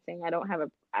time I've been saying I don't have a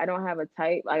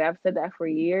type. Like I've said that for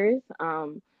years.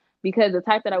 Because the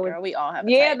type that I was, we all have a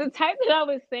type. The type that I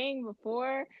was saying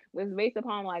before was based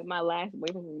upon like my last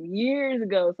boyfriend from years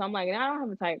ago. So I'm like, I don't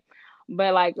have a type.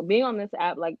 But like being on this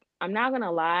app, like I'm not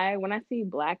gonna lie. When I see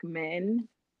black men,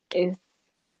 it's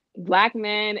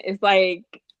like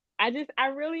I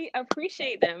really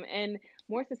appreciate them. And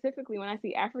more specifically, when I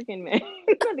see African men,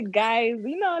 the guys,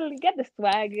 get the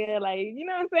swagger, like, you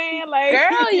know what I'm saying? Girl,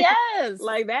 Like, yes.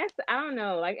 like that's, I don't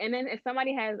know. Like, and then if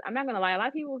somebody has, I'm not gonna lie, a lot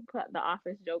of people put the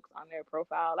office jokes on their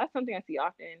profile. That's something I see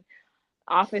often.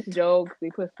 Office jokes,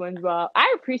 they put SpongeBob.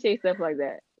 I appreciate stuff like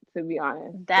that, to be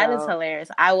honest. That is So, hilarious.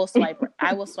 I will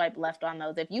swipe left on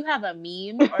those. If you have a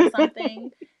meme or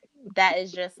something that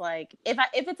is just like, if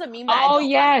it's a meme that I oh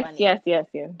don't find yes, funny,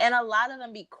 yes. and a lot of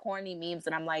them be corny memes,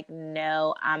 and I'm like,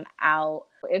 no, I'm out.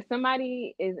 If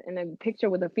somebody is in a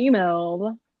picture with a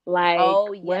female, like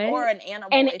Oh yeah, what? or an animal.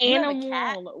 An If you have a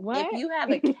cat, animal? What? if you have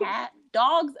a cat,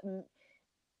 dogs. I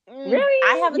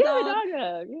Really? have a You have dog, a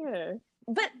dog? Yeah.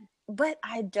 but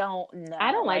I don't know.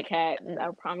 I don't like cats. I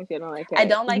promise you, I don't like cats. I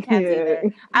don't like cats Yeah. either.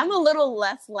 I'm a little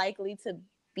less likely to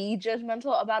be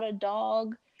judgmental about a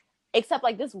dog. Except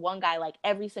like this one guy, like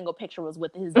every single picture was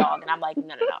with his dog, and I'm like,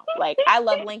 no. Like I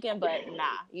love Lincoln, but nah,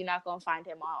 you're not gonna find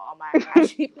him on my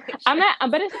IG picture. I'm not,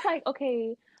 but it's just like,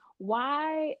 okay,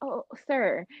 why? Oh,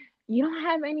 sir, you don't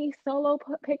have any solo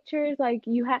pictures. Like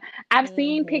you have, I've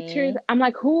seen pictures. I'm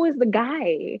like, who is the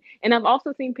guy? And I've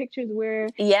also seen pictures where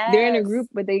they're in a group,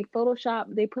 but they put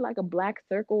like a black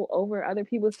circle over other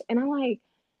people's, and I'm like,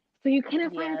 so you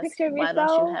cannot find a picture of Why yourself?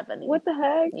 don't you have any? What the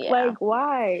heck? Yeah. Like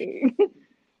why?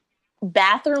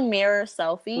 Bathroom mirror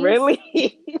selfies. Really?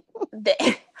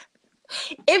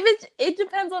 It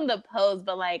depends on the pose,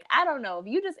 but like I don't know, if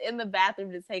you just in the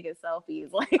bathroom just taking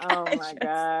selfies, like oh my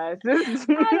gosh,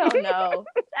 I don't know.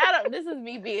 This is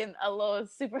me being a little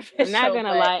superficial. I'm not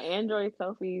gonna lie, Android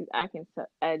selfies, I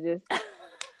just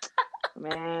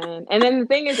man. And then the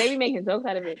thing is, they be making jokes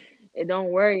out of it. And don't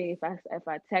worry if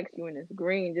I text you and it's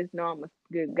green, just know I'm a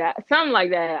good guy, something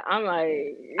like that. I'm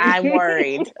like, I'm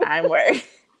worried.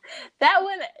 That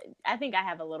one, I think I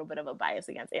have a little bit of a bias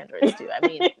against Androids too. I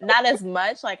mean, not as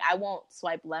much. Like, I won't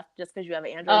swipe left just because you have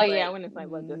an Android. Oh yeah, I wouldn't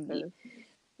swipe left just because.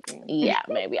 Yeah,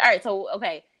 maybe. All right, so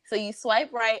okay, so you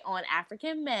swipe right on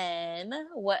African men.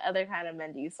 What other kind of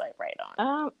men do you swipe right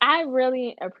on? I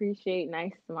really appreciate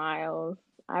nice smiles.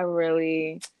 I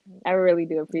really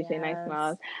do appreciate nice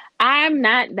smiles. I'm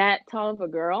not that tall of a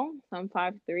girl, so I'm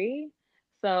 5'3".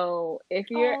 So if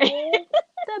you're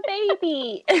the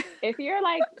baby, if you're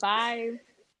like 5'6"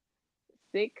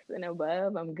 and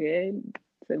above, I'm good.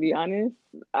 To be honest,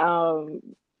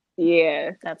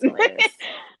 yeah, that's hilarious.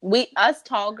 Us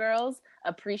tall girls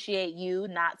appreciate you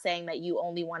not saying that you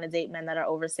only want to date men that are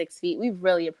over 6 feet. We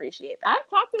really appreciate that. I've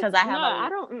talked to because I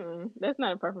don't. That's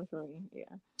not a preference for me.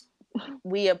 Yeah.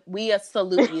 We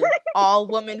salute you. All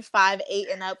women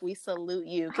 5'8" and up, we salute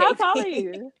you. KT. How tall are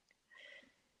you?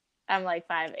 I'm like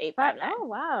 5'8", 5'9". Oh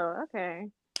wow, okay.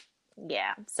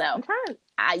 Yeah, so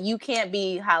you can't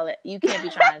be trying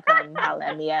to come holler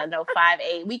at me at no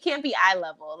 5'8". We can't be eye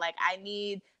level. Like I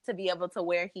need to be able to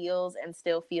wear heels and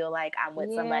still feel like I'm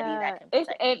with somebody that can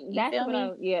protect me. That's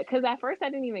what me? Yeah, because at first I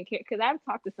didn't even care. Because I've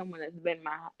talked to someone that's been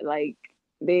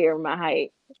they're my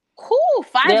height. Cool,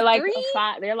 5'3". They're like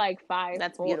 5. They're like 5.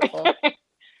 That's beautiful.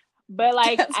 But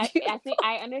like I think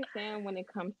I understand when it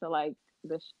comes to like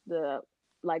the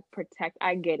like protect.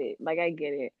 I get it. Like I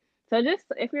get it. So just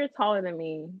if you're taller than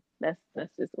me, that's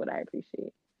just what I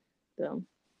appreciate. So.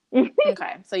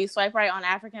 Okay, so you swipe right on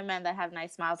African men that have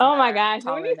nice smiles. Oh my gosh!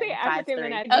 When you say African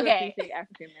men, I do appreciate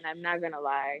African men. I'm not gonna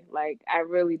lie. Like I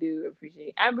really do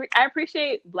appreciate. I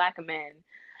appreciate Black men.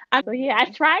 So yeah, I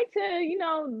tried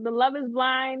to, the Love Is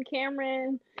Blind,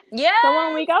 Cameron. Yeah. So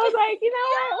one week I was like, you know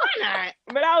what? Why not?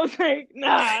 But I was like,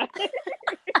 nah.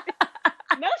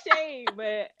 No shade,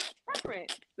 but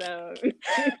preference. So.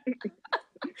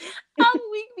 I'm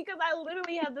weak because I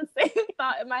literally had the same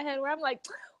thought in my head where I'm like,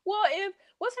 well,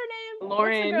 what's her name?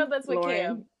 Lauren. What's the girl that's with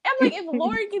Cam? I'm like, if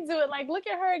Lauren can do it, like, look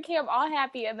at her and Cam all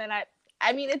happy. And then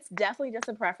I mean, it's definitely just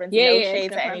a preference. Yeah, no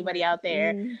shade to anybody out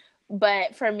there. Mm-hmm.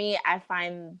 But for me, I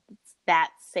find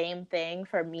that same thing.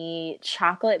 For me,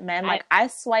 chocolate men, like I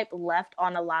swipe left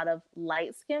on a lot of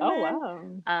light skinned men.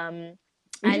 Wow.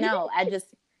 I know.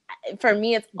 For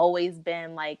me, it's always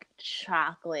been like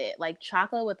chocolate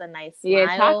with a nice smile.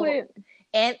 Yeah, chocolate.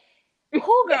 And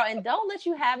cool girl, and don't let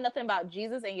you have nothing about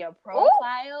Jesus in your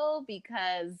profile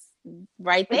because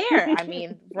right there, I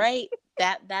mean, right,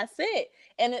 that's it.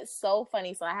 And it's so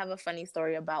funny. So I have a funny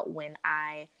story about when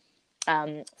I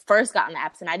first got on the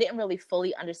apps, and I didn't really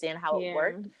fully understand how it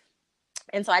worked.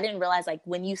 And so I didn't realize like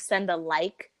when you send a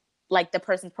like the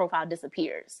person's profile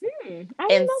disappears.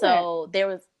 And so there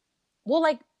was well,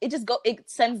 like it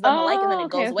sends them a like and then Oh, it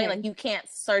okay, goes away. Like okay. you can't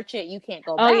search it, you can't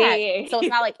go Oh, yeah, back. yeah, So it's yeah.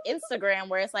 not like Instagram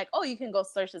where it's like, oh, you can go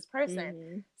search this person.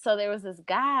 Mm-hmm. So there was this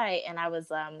guy, and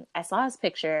I saw his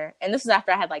picture, and this was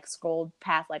after I had like scrolled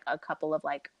past like a couple of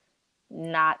like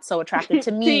not so attracted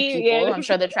to me See, people. yeah. I'm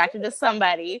sure they're attracted to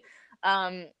somebody.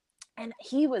 Um, and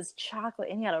he was chocolate,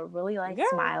 and he had a really nice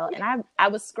smile. And I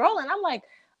was scrolling, I'm like,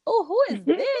 oh, who is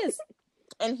Girl. this?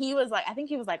 And he was like, I think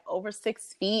he was like over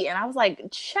 6 feet, and I was like,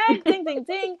 check, ding, ding,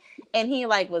 ding. And he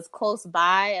like was close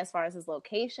by as far as his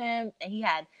location, and he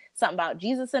had something about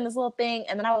Jesus in his little thing.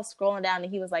 And then I was scrolling down,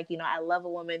 and he was like, I love a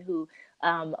woman who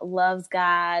loves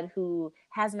God, who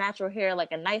has natural hair,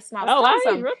 like a nice smile, Oh, why are you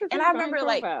something. real And specific I on his remember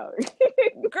like, profile?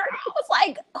 girl, I was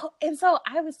like, oh. And so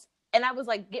I was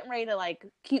like getting ready to like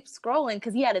keep scrolling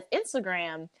because he had his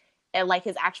Instagram and like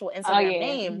his actual Oh, Instagram yeah.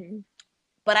 name, Mm-hmm.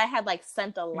 but I had like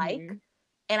sent a like. Mm-hmm.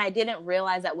 And I didn't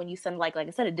realize that when you send like I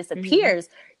said, it Mm-hmm. disappears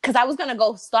because I was gonna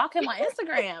go stalk him on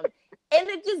Instagram, and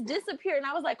it just disappeared. And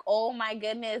I was like, "Oh my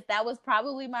goodness, that was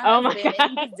probably my Oh, my husband," God.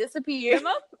 and he just disappeared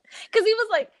because he was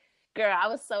like, "Girl, I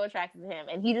was so attracted to him,"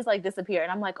 and he just like disappeared.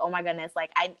 And I'm like, "Oh my goodness!"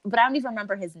 Like but I don't even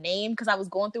remember his name because I was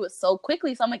going through it so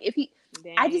quickly. So I'm like,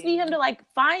 I just need him to like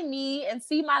find me and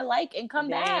see my like and come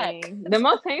back. The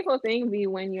most painful thing be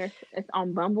when it's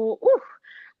on Bumble. Oof.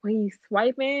 When you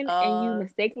swiping and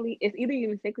it's either you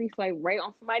mistakenly swipe right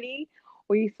on somebody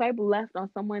or you swipe left on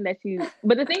someone that you.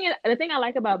 But the thing I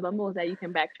like about Bumble is that you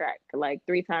can backtrack like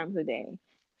 3 times a day.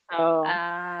 So,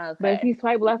 but if okay. you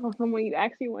swipe left on someone you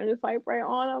actually want to swipe right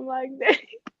on, I'm like, dang,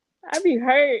 I'd be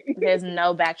hurt. There's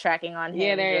no backtracking on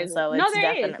Yeah, there Hinge, is. so No, it's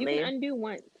there is. You can definitely. undo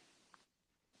once.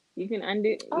 You can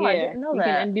undo. Oh, I Yeah, didn't know you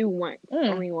can that. undo once,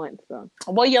 only once. So.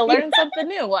 Well, you learned something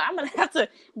new. Well, I'm gonna have to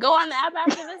go on the app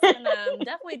after this and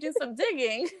definitely do some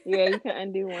digging. Yeah, you can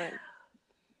undo once.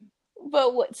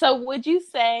 But so would you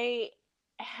say?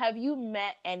 Have you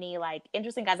met any like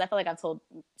interesting guys? I feel like I've told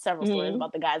several stories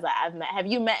about the guys that I've met. Have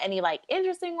you met any like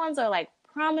interesting ones or like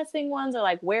promising ones, or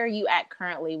like where are you at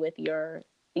currently with your?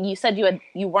 You said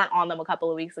you weren't on them a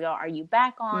couple of weeks ago. Are you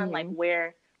back on? Like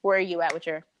where are you at with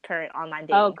your current online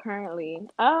dating? Oh, currently,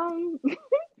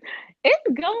 it's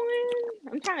going.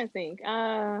 I'm trying to think.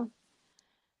 I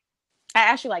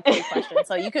asked you like 3 questions,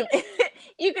 so you can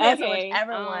answer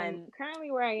whichever one.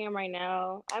 Currently, where I am right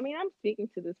now, I mean, I'm speaking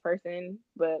to this person,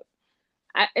 but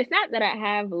it's not that I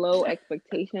have low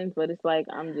expectations, but it's like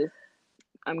I'm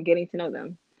getting to know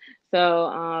them.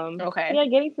 So, Okay. yeah,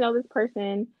 getting to know this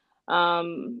person.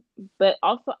 But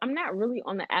also I'm not really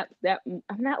on the apps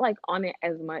I'm not like on it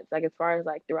as much, like as far as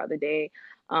like throughout the day.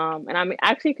 And I'm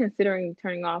actually considering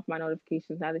turning off my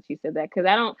notifications now that you said that, because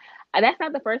that's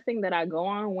not the first thing that I go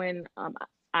on when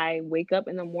I wake up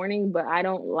in the morning, but I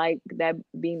don't like that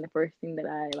being the first thing that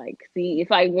I like see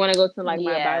if I want to go to like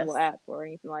my Bible app or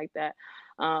anything like that.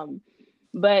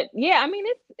 But yeah, I mean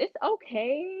it's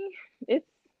okay.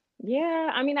 Yeah,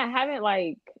 I mean, I haven't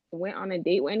like went on a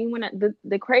date with anyone.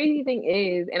 The crazy thing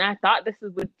is, and I thought this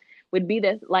would be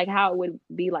this like how it would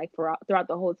be like throughout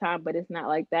the whole time, but it's not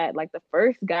like that. Like the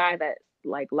first guy that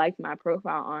like liked my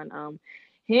profile on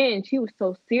Hinge, he was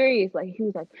so serious. Like he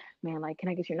was like, "Man, like, can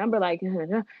I get your number?" Like,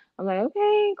 I'm like,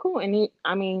 "Okay, cool." And he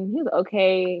was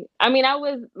okay. I mean,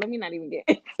 let me not even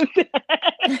get.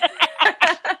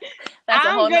 That's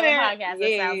a whole nother podcast. Yeah,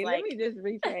 it sounds let like. me just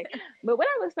recheck. But what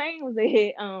I was saying was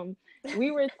that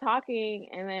we were talking,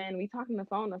 and then we talked on the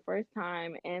phone the first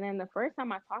time, and then the first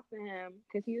time I talked to him,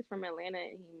 because he was from Atlanta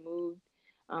and he moved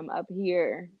up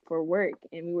here for work,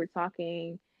 and we were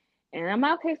talking, and I'm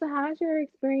like, okay, so how's your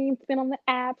experience been on the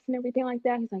apps and everything like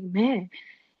that? He's like, man,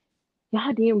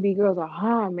 y'all DMV girls are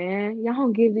hard, man. Y'all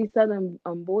don't give these southern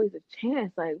boys a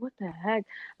chance. Like, what the heck?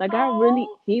 Like,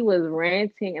 he was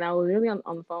ranting, and I was really on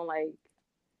the phone, like,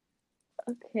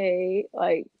 okay,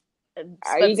 like,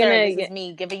 are you gonna this is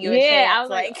me giving you a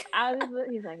chance? I was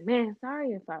he's like, man,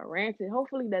 sorry if I ranted.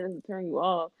 Hopefully that doesn't turn you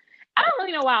off. I don't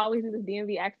really know why I always do this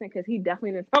DMV accent, because he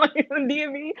definitely didn't sound like from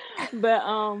DMV. But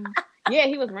yeah,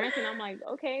 he was ranting. I'm like,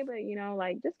 okay, but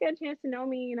like, just get a chance to know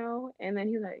me, And then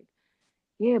he's like,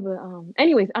 yeah, but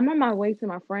anyways, I'm on my way to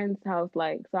my friend's house,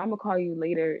 like, so I'm gonna call you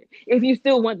later if you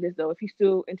still want this, though. If you're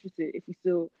still interested,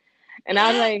 and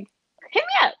I was like, hit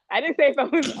me up. I didn't say if I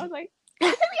was like, hit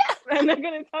me up. I'm not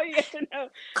gonna tell you yes or no.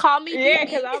 Call me. Yeah,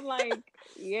 because I'm like,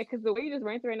 because the way you just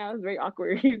ran through right now is very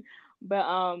awkward.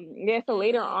 But yeah. So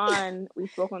later on, we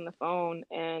spoke on the phone,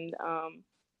 and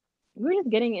we were just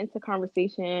getting into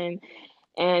conversation,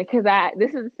 and because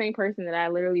this is the same person that I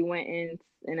literally went in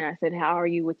and I said, "How are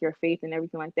you with your faith and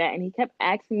everything like that?" And he kept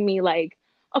asking me like,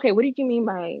 "Okay, what did you mean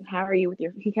by how are you with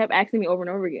your?" He kept asking me over and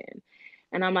over again,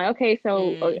 and I'm like, "Okay,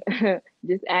 so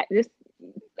just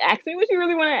ask me what you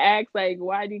really want to ask. Like,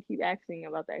 why do you keep asking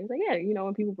about that? He's like, yeah,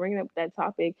 when people bring up that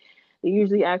topic, they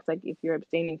usually ask like if you're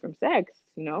abstaining from sex,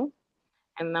 And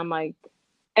I'm like,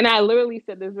 and I literally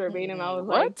said this verbatim. I was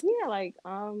like, What? yeah, like,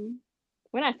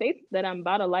 when I say that I'm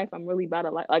about a life, I'm really about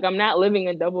a life. Like, I'm not living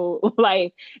a double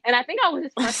life. And I think I was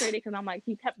just frustrated because I'm like,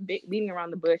 he kept beating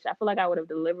around the bush. I feel like I would have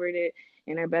delivered it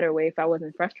in a better way if I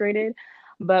wasn't frustrated.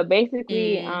 But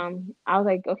basically, I was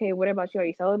like, okay, what about you? Are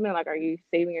you celibate? Like, are you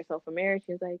saving yourself for marriage?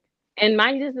 He's like, and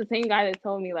mind you, this is the same guy that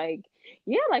told me, like,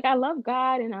 yeah, like, I love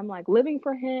God and I'm like living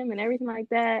for him and everything like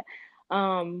that.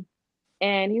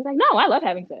 And he's like, no, I love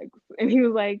having sex. And he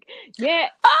was like, yeah.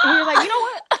 And he was like, you know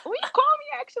what? When you call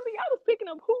me, actually, I was picking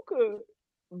up hookah.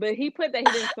 But he put that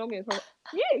he didn't smoke it. So,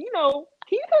 yeah, can you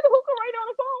put the hookah right on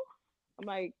the phone?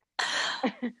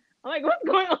 I'm like, what's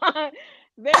going on?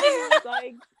 Then he was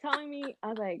like telling me,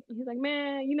 he's like,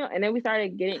 man, and then we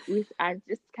started I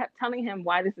just kept telling him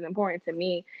why this is important to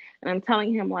me. And I'm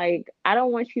telling him, like, I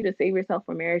don't want you to save yourself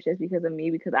for marriage just because of me,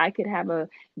 because I could have a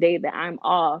day that I'm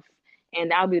off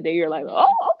and that'll be the day you're like, oh,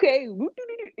 okay. So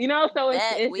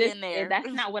it's we just, in there. that's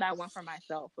not what I want for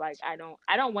myself. Like, I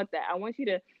don't want that. I want you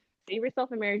to save yourself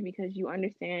for marriage because you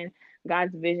understand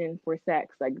God's vision for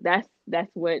sex. Like, that's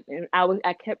what, and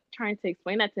I kept trying to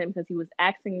explain that to him because he was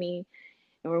asking me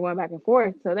and we're going back and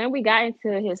forth. So then we got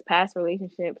into his past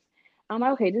relationships. I'm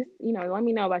like, okay, just, let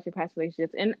me know about your past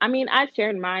relationships. And I mean, I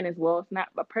shared mine as well. It's not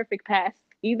a perfect past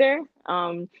either.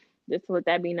 Just to let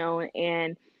that be known.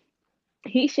 And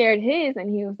he shared his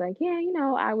and he was like, yeah,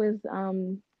 I was,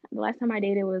 the last time I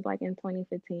dated was like in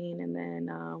 2015. And then,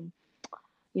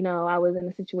 I was in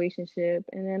a situationship.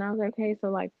 And then I was like, okay, so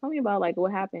like, tell me about like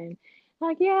what happened.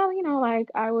 Like, yeah, like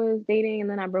I was dating and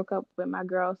then I broke up with my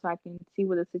girl so I can see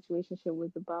what the situationship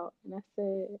was about. And I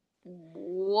said,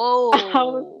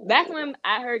 whoa. That's when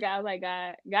I heard God. I was like,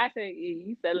 God said, yeah,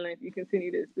 you settling if you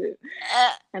continue this.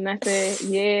 And I said,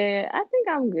 yeah, I think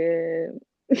I'm good.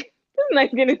 It's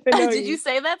nice getting to know you. Did you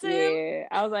say that to him? Yeah.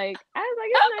 I was like,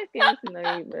 it's nice getting to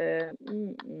know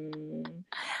you, but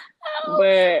Oh,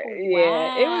 but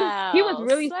yeah, he was wow,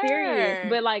 really serious. sir.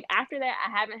 But like after that,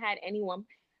 I haven't had anyone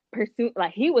pursue.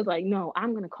 Like, he was like, no,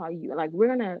 I'm gonna call you. Like, we're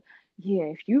gonna, yeah,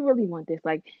 if you really want this.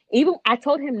 Like, even I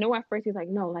told him no at first. He's like,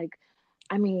 no, like,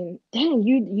 I mean, dang,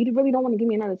 you really don't want to give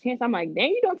me another chance. I'm like, dang,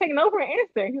 you don't take no for an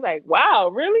answer. He's like, wow,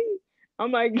 really?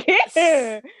 I'm like,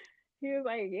 yeah. He was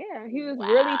like, yeah. He was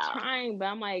really Wow. trying, but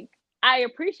I'm like, I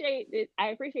appreciate it. I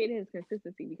appreciate his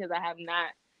consistency because I have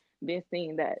not been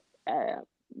seeing that.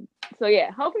 So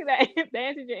yeah, hopefully that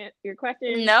answers your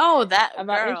question No, that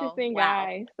about girl. interesting Wow.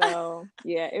 guy. So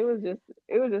yeah, it was just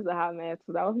a hot mess.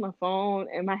 So that was my phone,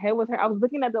 and my head was hurt. I was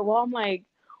looking at the wall. I'm like,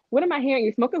 what am I hearing?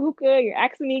 You're smoking hookah. You're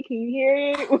asking me, can you hear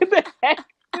it? What the heck? This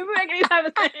doesn't make any type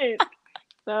of sense.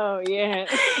 So yeah.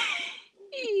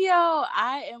 Yo,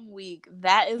 I am weak.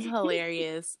 That is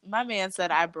hilarious. My man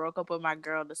said I broke up with my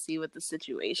girl to see what the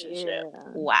situationship.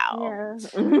 Yeah. Wow.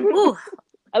 Yeah. Ooh.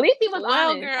 At least he was Well,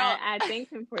 honest. girl. I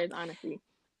thanked him for his honesty.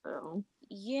 So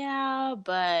Yeah,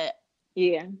 but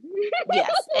yeah.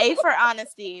 yes, A for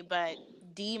honesty, but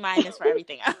D- for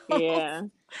everything else. Yeah.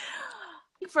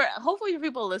 For hopefully for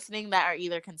people listening that are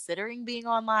either considering being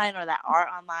online or that are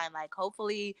online, like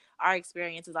hopefully our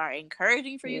experiences are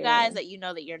encouraging for you guys, that you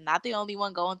know that you're not the only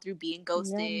one going through being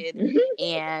ghosted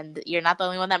and you're not the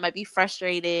only one that might be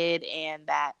frustrated and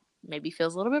that maybe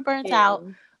feels a little bit burnt out.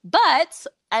 But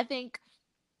I think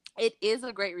it is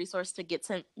a great resource to get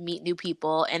to meet new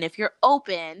people. And if you're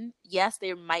open, yes,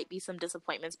 there might be some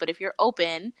disappointments, but if you're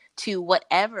open to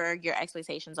whatever your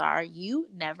expectations are, you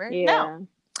never know.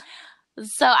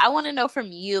 So I want to know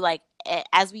from you, like,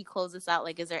 as we close this out,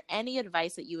 like, is there any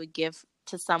advice that you would give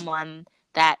to someone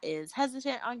that is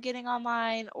hesitant on getting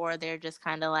online, or they're just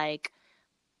kind of like,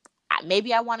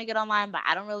 maybe I want to get online, but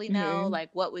I don't really know. Like,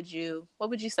 what would you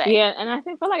say? Yeah, and I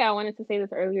feel like I wanted to say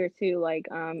this earlier too. Like,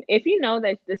 if you know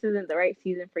that this isn't the right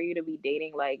season for you to be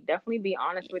dating, like, definitely be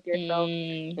honest with yourself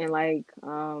and like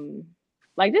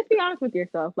just be honest with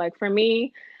yourself. Like, for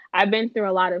me, I've been through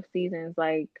a lot of seasons.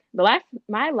 Like,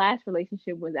 my last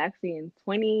relationship was actually in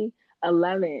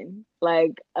 2011.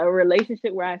 Like, a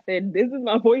relationship where I said, this is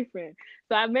my boyfriend.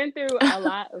 So I've been through a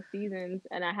lot of seasons,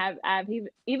 and I've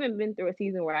even been through a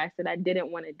season where I said I didn't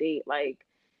want to date, like,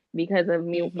 because of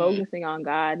me focusing on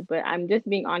God. But I'm just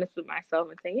being honest with myself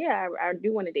and saying, yeah, I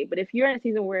do want to date. But if you're in a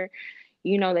season where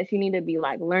you know that you need to be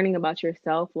like learning about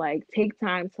yourself, like, take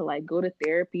time to like go to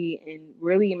therapy and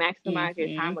really maximize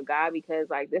your time with God, because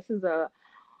like this is a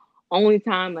only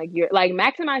time like you're like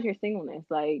maximize your singleness.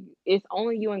 Like it's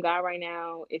only you and God right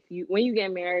now. If you when you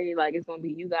get married, like it's gonna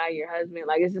be you, God, your husband.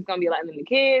 Like it's just gonna be like the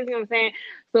kids. You know what I'm saying?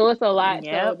 So it's a lot.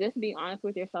 So Yep. just be honest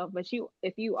with yourself. But you,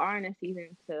 if you are in a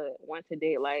season to want to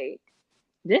date, like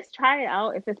just try it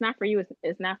out. If it's not for you,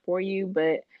 it's not for you.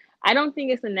 But I don't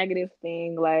think it's a negative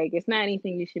thing. Like it's not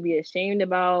anything you should be ashamed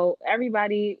about.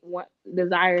 Everybody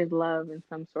desires love in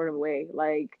some sort of way.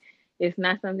 Like it's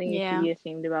not something you should Yeah. be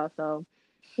ashamed about. So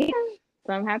yeah.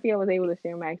 So I'm happy I was able to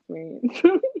share my experience.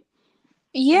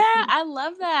 Yeah, I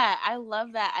love that. I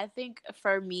love that. I think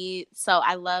for me, so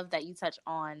I love that you touch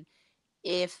on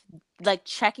if like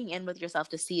checking in with yourself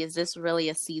to see, is this really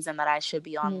a season that I should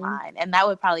be Mm-hmm. online? And that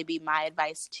would probably be my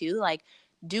advice too. Like,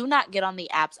 do not get on the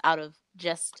apps out of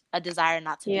just a desire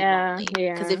not to be Yeah, lonely.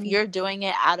 Because yeah, if you're doing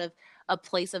it out of a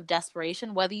place of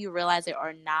desperation, whether you realize it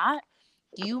or not,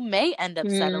 you may end up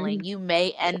mm, settling. You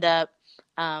may end up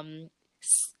um,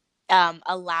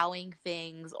 allowing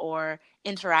things or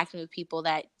interacting with people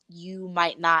that you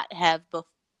might not have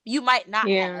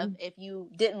yeah, if you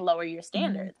didn't lower your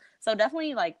mm-hmm. standards. So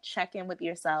definitely like check in with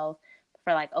yourself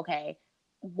for like, okay,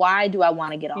 why do I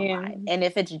want to get Yeah, online? And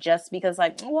if it's just because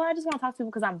like, well, I just want to talk to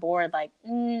people because I'm bored, like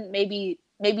maybe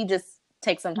just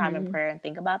take some time in mm-hmm. prayer and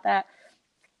think about that.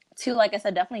 Two, like I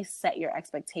said, definitely set your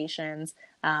expectations.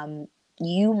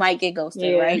 You might get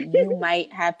ghosted, Yeah, right? You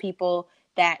might have people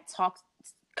that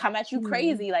come at you mm-hmm.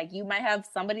 crazy. Like you might have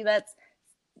somebody that's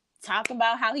talking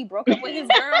about how he broke up with his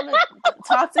girl to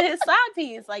talk to his side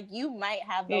piece. Like you might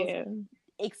have those Yeah,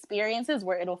 experiences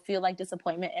where it'll feel like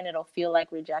disappointment and it'll feel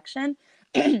like rejection.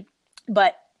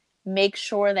 But make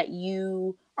sure that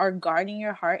you are guarding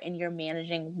your heart and you're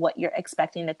managing what you're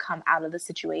expecting to come out of the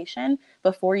situation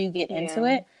before you get into yeah,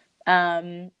 it.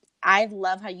 I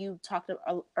love how you talked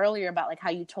earlier about like how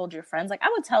you told your friends. Like I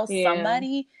would tell yeah.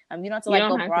 somebody. You don't have to You like don't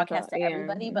go have to talk. broadcast to Yeah,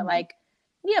 everybody, but mm-hmm. like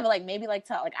yeah, but like maybe like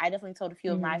tell like I definitely told a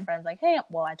few of my Mm-hmm. friends like, hey,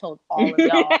 well I told all of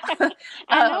y'all.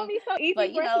 I know it'd be so easy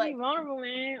But for you us know to be like vulnerable,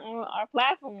 man, on our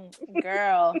platform.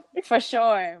 girl, for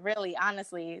sure, really,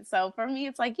 honestly. So for me,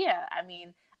 it's like, yeah, I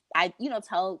mean, I,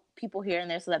 tell people here and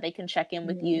there so that they can check in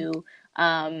with Mm-hmm. you.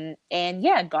 And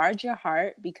yeah, guard your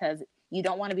heart because you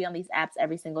don't want to be on these apps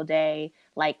every single day.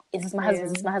 Like, is this my husband?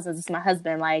 Is Yeah, this my husband? Is this my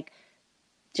husband? Like,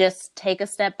 just take a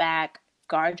step back,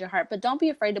 guard your heart, but don't be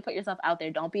afraid to put yourself out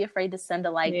there. Don't be afraid to send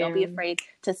a like. Don't be yeah, afraid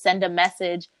to send a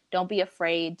message. Don't be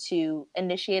afraid to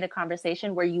initiate a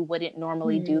conversation where you wouldn't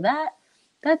normally do mm-hmm. that.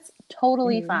 That's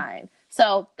totally Mm-hmm. fine.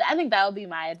 So I think that would be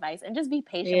my advice and just be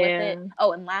patient with Yeah, it.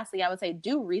 Oh, and lastly, I would say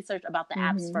do research about the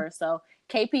apps mm-hmm. first. So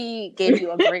KP gave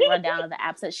you a great rundown of the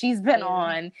apps that she's been Yeah,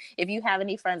 on. If you have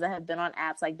any friends that have been on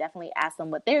apps, like definitely ask them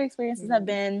what their experiences have mm-hmm.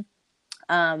 been.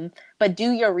 But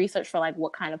do your research for like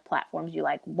what kind of platforms you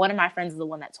like. One of my friends is the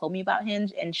one that told me about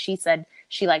Hinge, and she said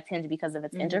she liked Hinge because of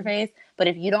its Mm-hmm. interface. But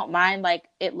if you don't mind like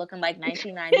it looking like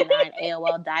 1999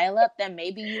 AOL dial-up, then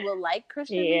maybe you will like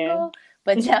Christian Yeah. Mingle.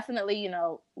 But definitely,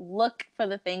 look for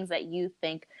the things that you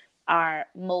think are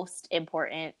most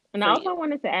important And I for also you.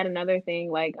 wanted to add another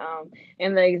thing, like,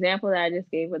 in the example that I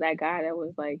just gave with that guy that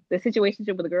was like the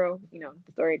situationship with the girl,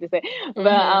 the story to say. But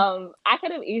Mm-hmm. I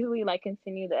could have easily like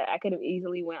continued that. I could have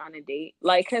easily went on a date,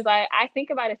 like, cause I think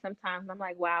about it sometimes. I'm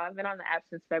like, wow, I've been on the app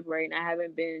since February and I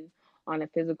haven't been on a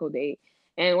physical date.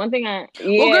 And one thing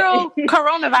Well, yeah, girl, yeah,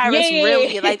 coronavirus yeah,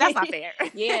 really like that's not fair.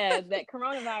 yeah, that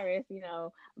coronavirus,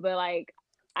 but like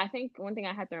I think one thing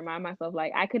I have to remind myself,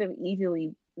 like I could have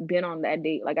easily been on that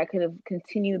date. Like I could have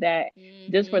continued that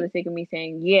just for Mm-hmm. the sake of me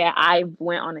saying, yeah, I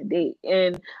went on a date.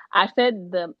 And I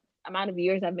said the amount of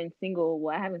years I've been single.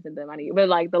 Well, I haven't said the amount of years, but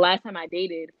like the last time I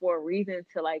dated for a reason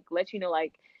to like let you know,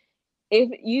 like if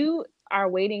you are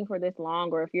waiting for this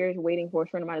long or if you're waiting for a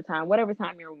short amount of time, whatever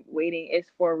time you're waiting is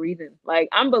for a reason. Like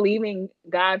I'm believing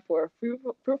God for a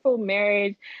fruitful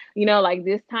marriage, like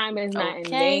this time is not in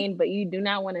Okay. vain, but you do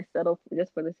not want to settle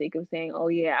just for the sake of saying, oh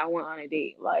yeah, I went on a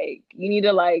date. Like you need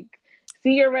to like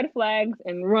see your red flags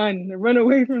and run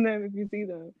away from them if you see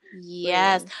them. So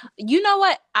Yes. yeah. You know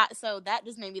what? So that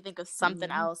just made me think of something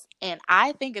Mm-hmm. else. And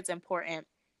I think it's important.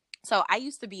 So I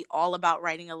used to be all about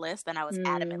writing a list and I was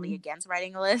adamantly Mm-hmm. against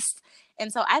writing a list.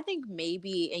 And so I think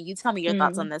maybe, and you tell me your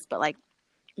thoughts Mm-hmm. on this, but like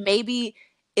maybe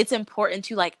it's important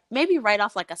to like maybe write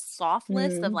off like a soft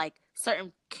list of Mm-hmm. like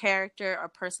certain character or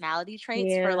personality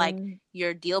traits for Yeah. like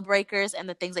your deal breakers and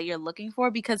the things that you're looking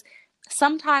for, because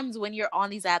sometimes when you're on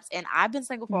these apps, and I've been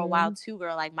single for a while Mm-hmm. too,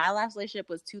 girl, like my last relationship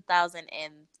was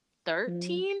 2013.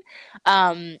 Mm-hmm.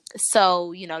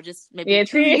 So just maybe Yeah,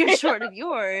 2 years short of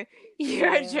your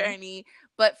yeah. journey.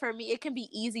 But for me, it can be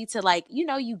easy to like,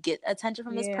 you get attention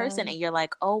from this Yeah. person and you're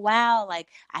like, oh wow, like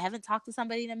I haven't talked to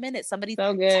somebody in a minute. Somebody's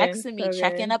So good. texting me, So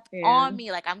checking good. up Yeah. on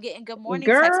me. Like I'm getting good morning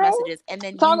text Girl, messages. And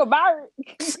then talk about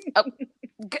it.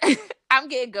 I'm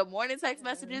getting good morning text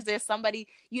messages. There's somebody,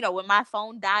 when my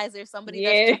phone dies, there's somebody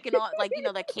that's Yeah. checking on, like,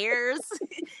 that cares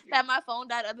that my phone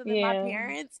died other than my Yeah.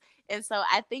 parents. And so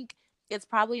I think it's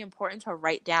probably important to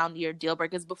write down your deal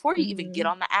breakers before you even get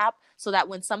on the app, so that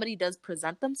when somebody does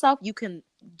present themselves, you can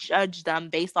judge them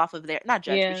based off of their, not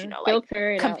judge, but like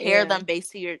filter it compare out, them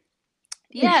based to your,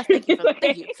 yes, thank you,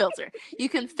 filter. You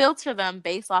can filter them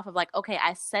based off of like, okay,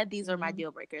 I said these are my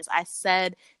deal breakers. I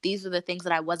said these are the things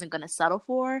that I wasn't going to settle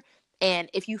for. And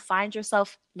if you find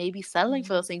yourself maybe settling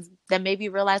for those things, then maybe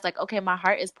realize like, okay, my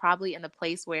heart is probably in the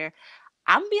place where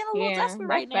I'm being a little desperate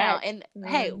right now. And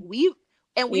hey, we've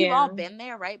all been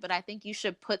there, right? But I think you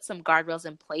should put some guardrails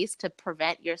in place to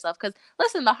prevent yourself. Because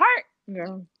listen, the heart,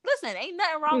 listen, ain't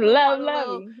nothing wrong with a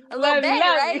little bang,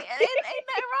 right? Ain't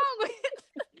nothing wrong with it.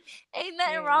 Ain't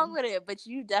nothing wrong with it. But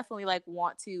you definitely like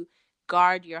want to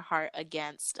guard your heart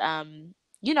against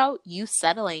you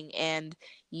settling and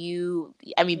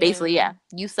basically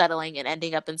you settling and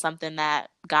ending up in something that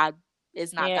God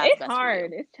is not God's best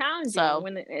hard. for you. It's challenging, so,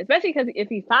 especially because if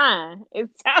he's fine,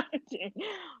 it's challenging.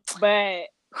 But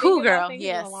who girl, in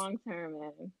the long term,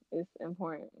 man, it's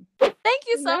important. Thank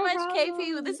you so much,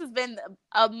 KP. This has been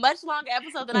a much longer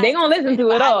episode than they gonna listen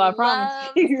to it all. I promise.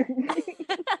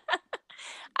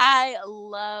 I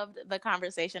loved the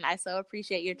conversation. I so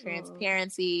appreciate your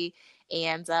transparency.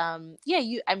 And I'm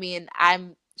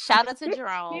shout out to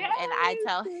Jerome. And I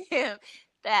tell him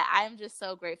that I'm just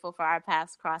so grateful for our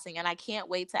paths crossing. And I can't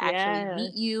wait to actually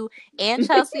meet you and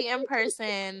Chelsea in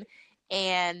person.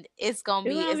 And it's gonna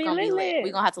be lit.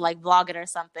 We're gonna have to like vlog it or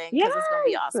something because it's gonna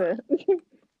be awesome.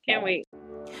 Can't wait.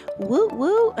 Woo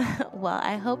woo. Well,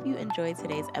 I hope you enjoyed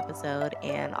today's episode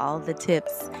and all the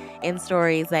tips and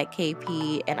stories that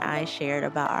KP and I shared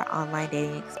about our online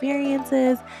dating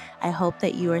experiences. I hope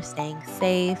that you are staying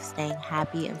safe, staying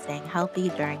happy, and staying healthy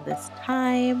during this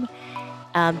time.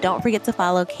 Don't forget to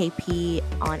follow KP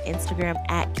on Instagram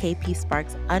at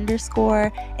KPSparks_,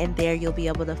 and there you'll be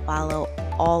able to follow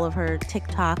all of her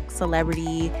TikTok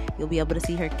celebrity. You'll be able to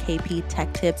see her KP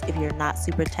tech tips. If you're not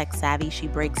super tech savvy, she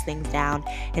breaks things down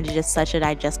into just such a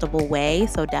digestible way,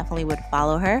 so definitely would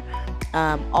follow her.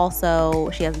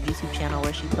 Also, she has a YouTube channel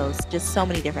where she posts just so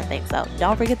many different things, so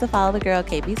don't forget to follow the girl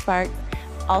KP Sparks.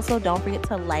 Also, don't forget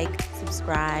to like,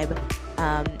 subscribe,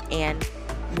 and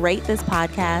rate this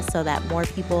podcast so that more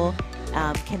people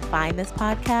can find this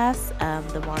podcast.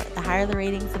 The higher the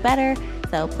ratings, the better.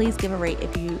 So please give a rate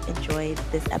if you enjoyed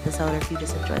this episode or if you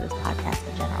just enjoy this podcast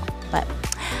in general. But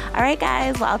all right,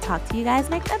 guys. Well, I'll talk to you guys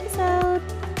next episode.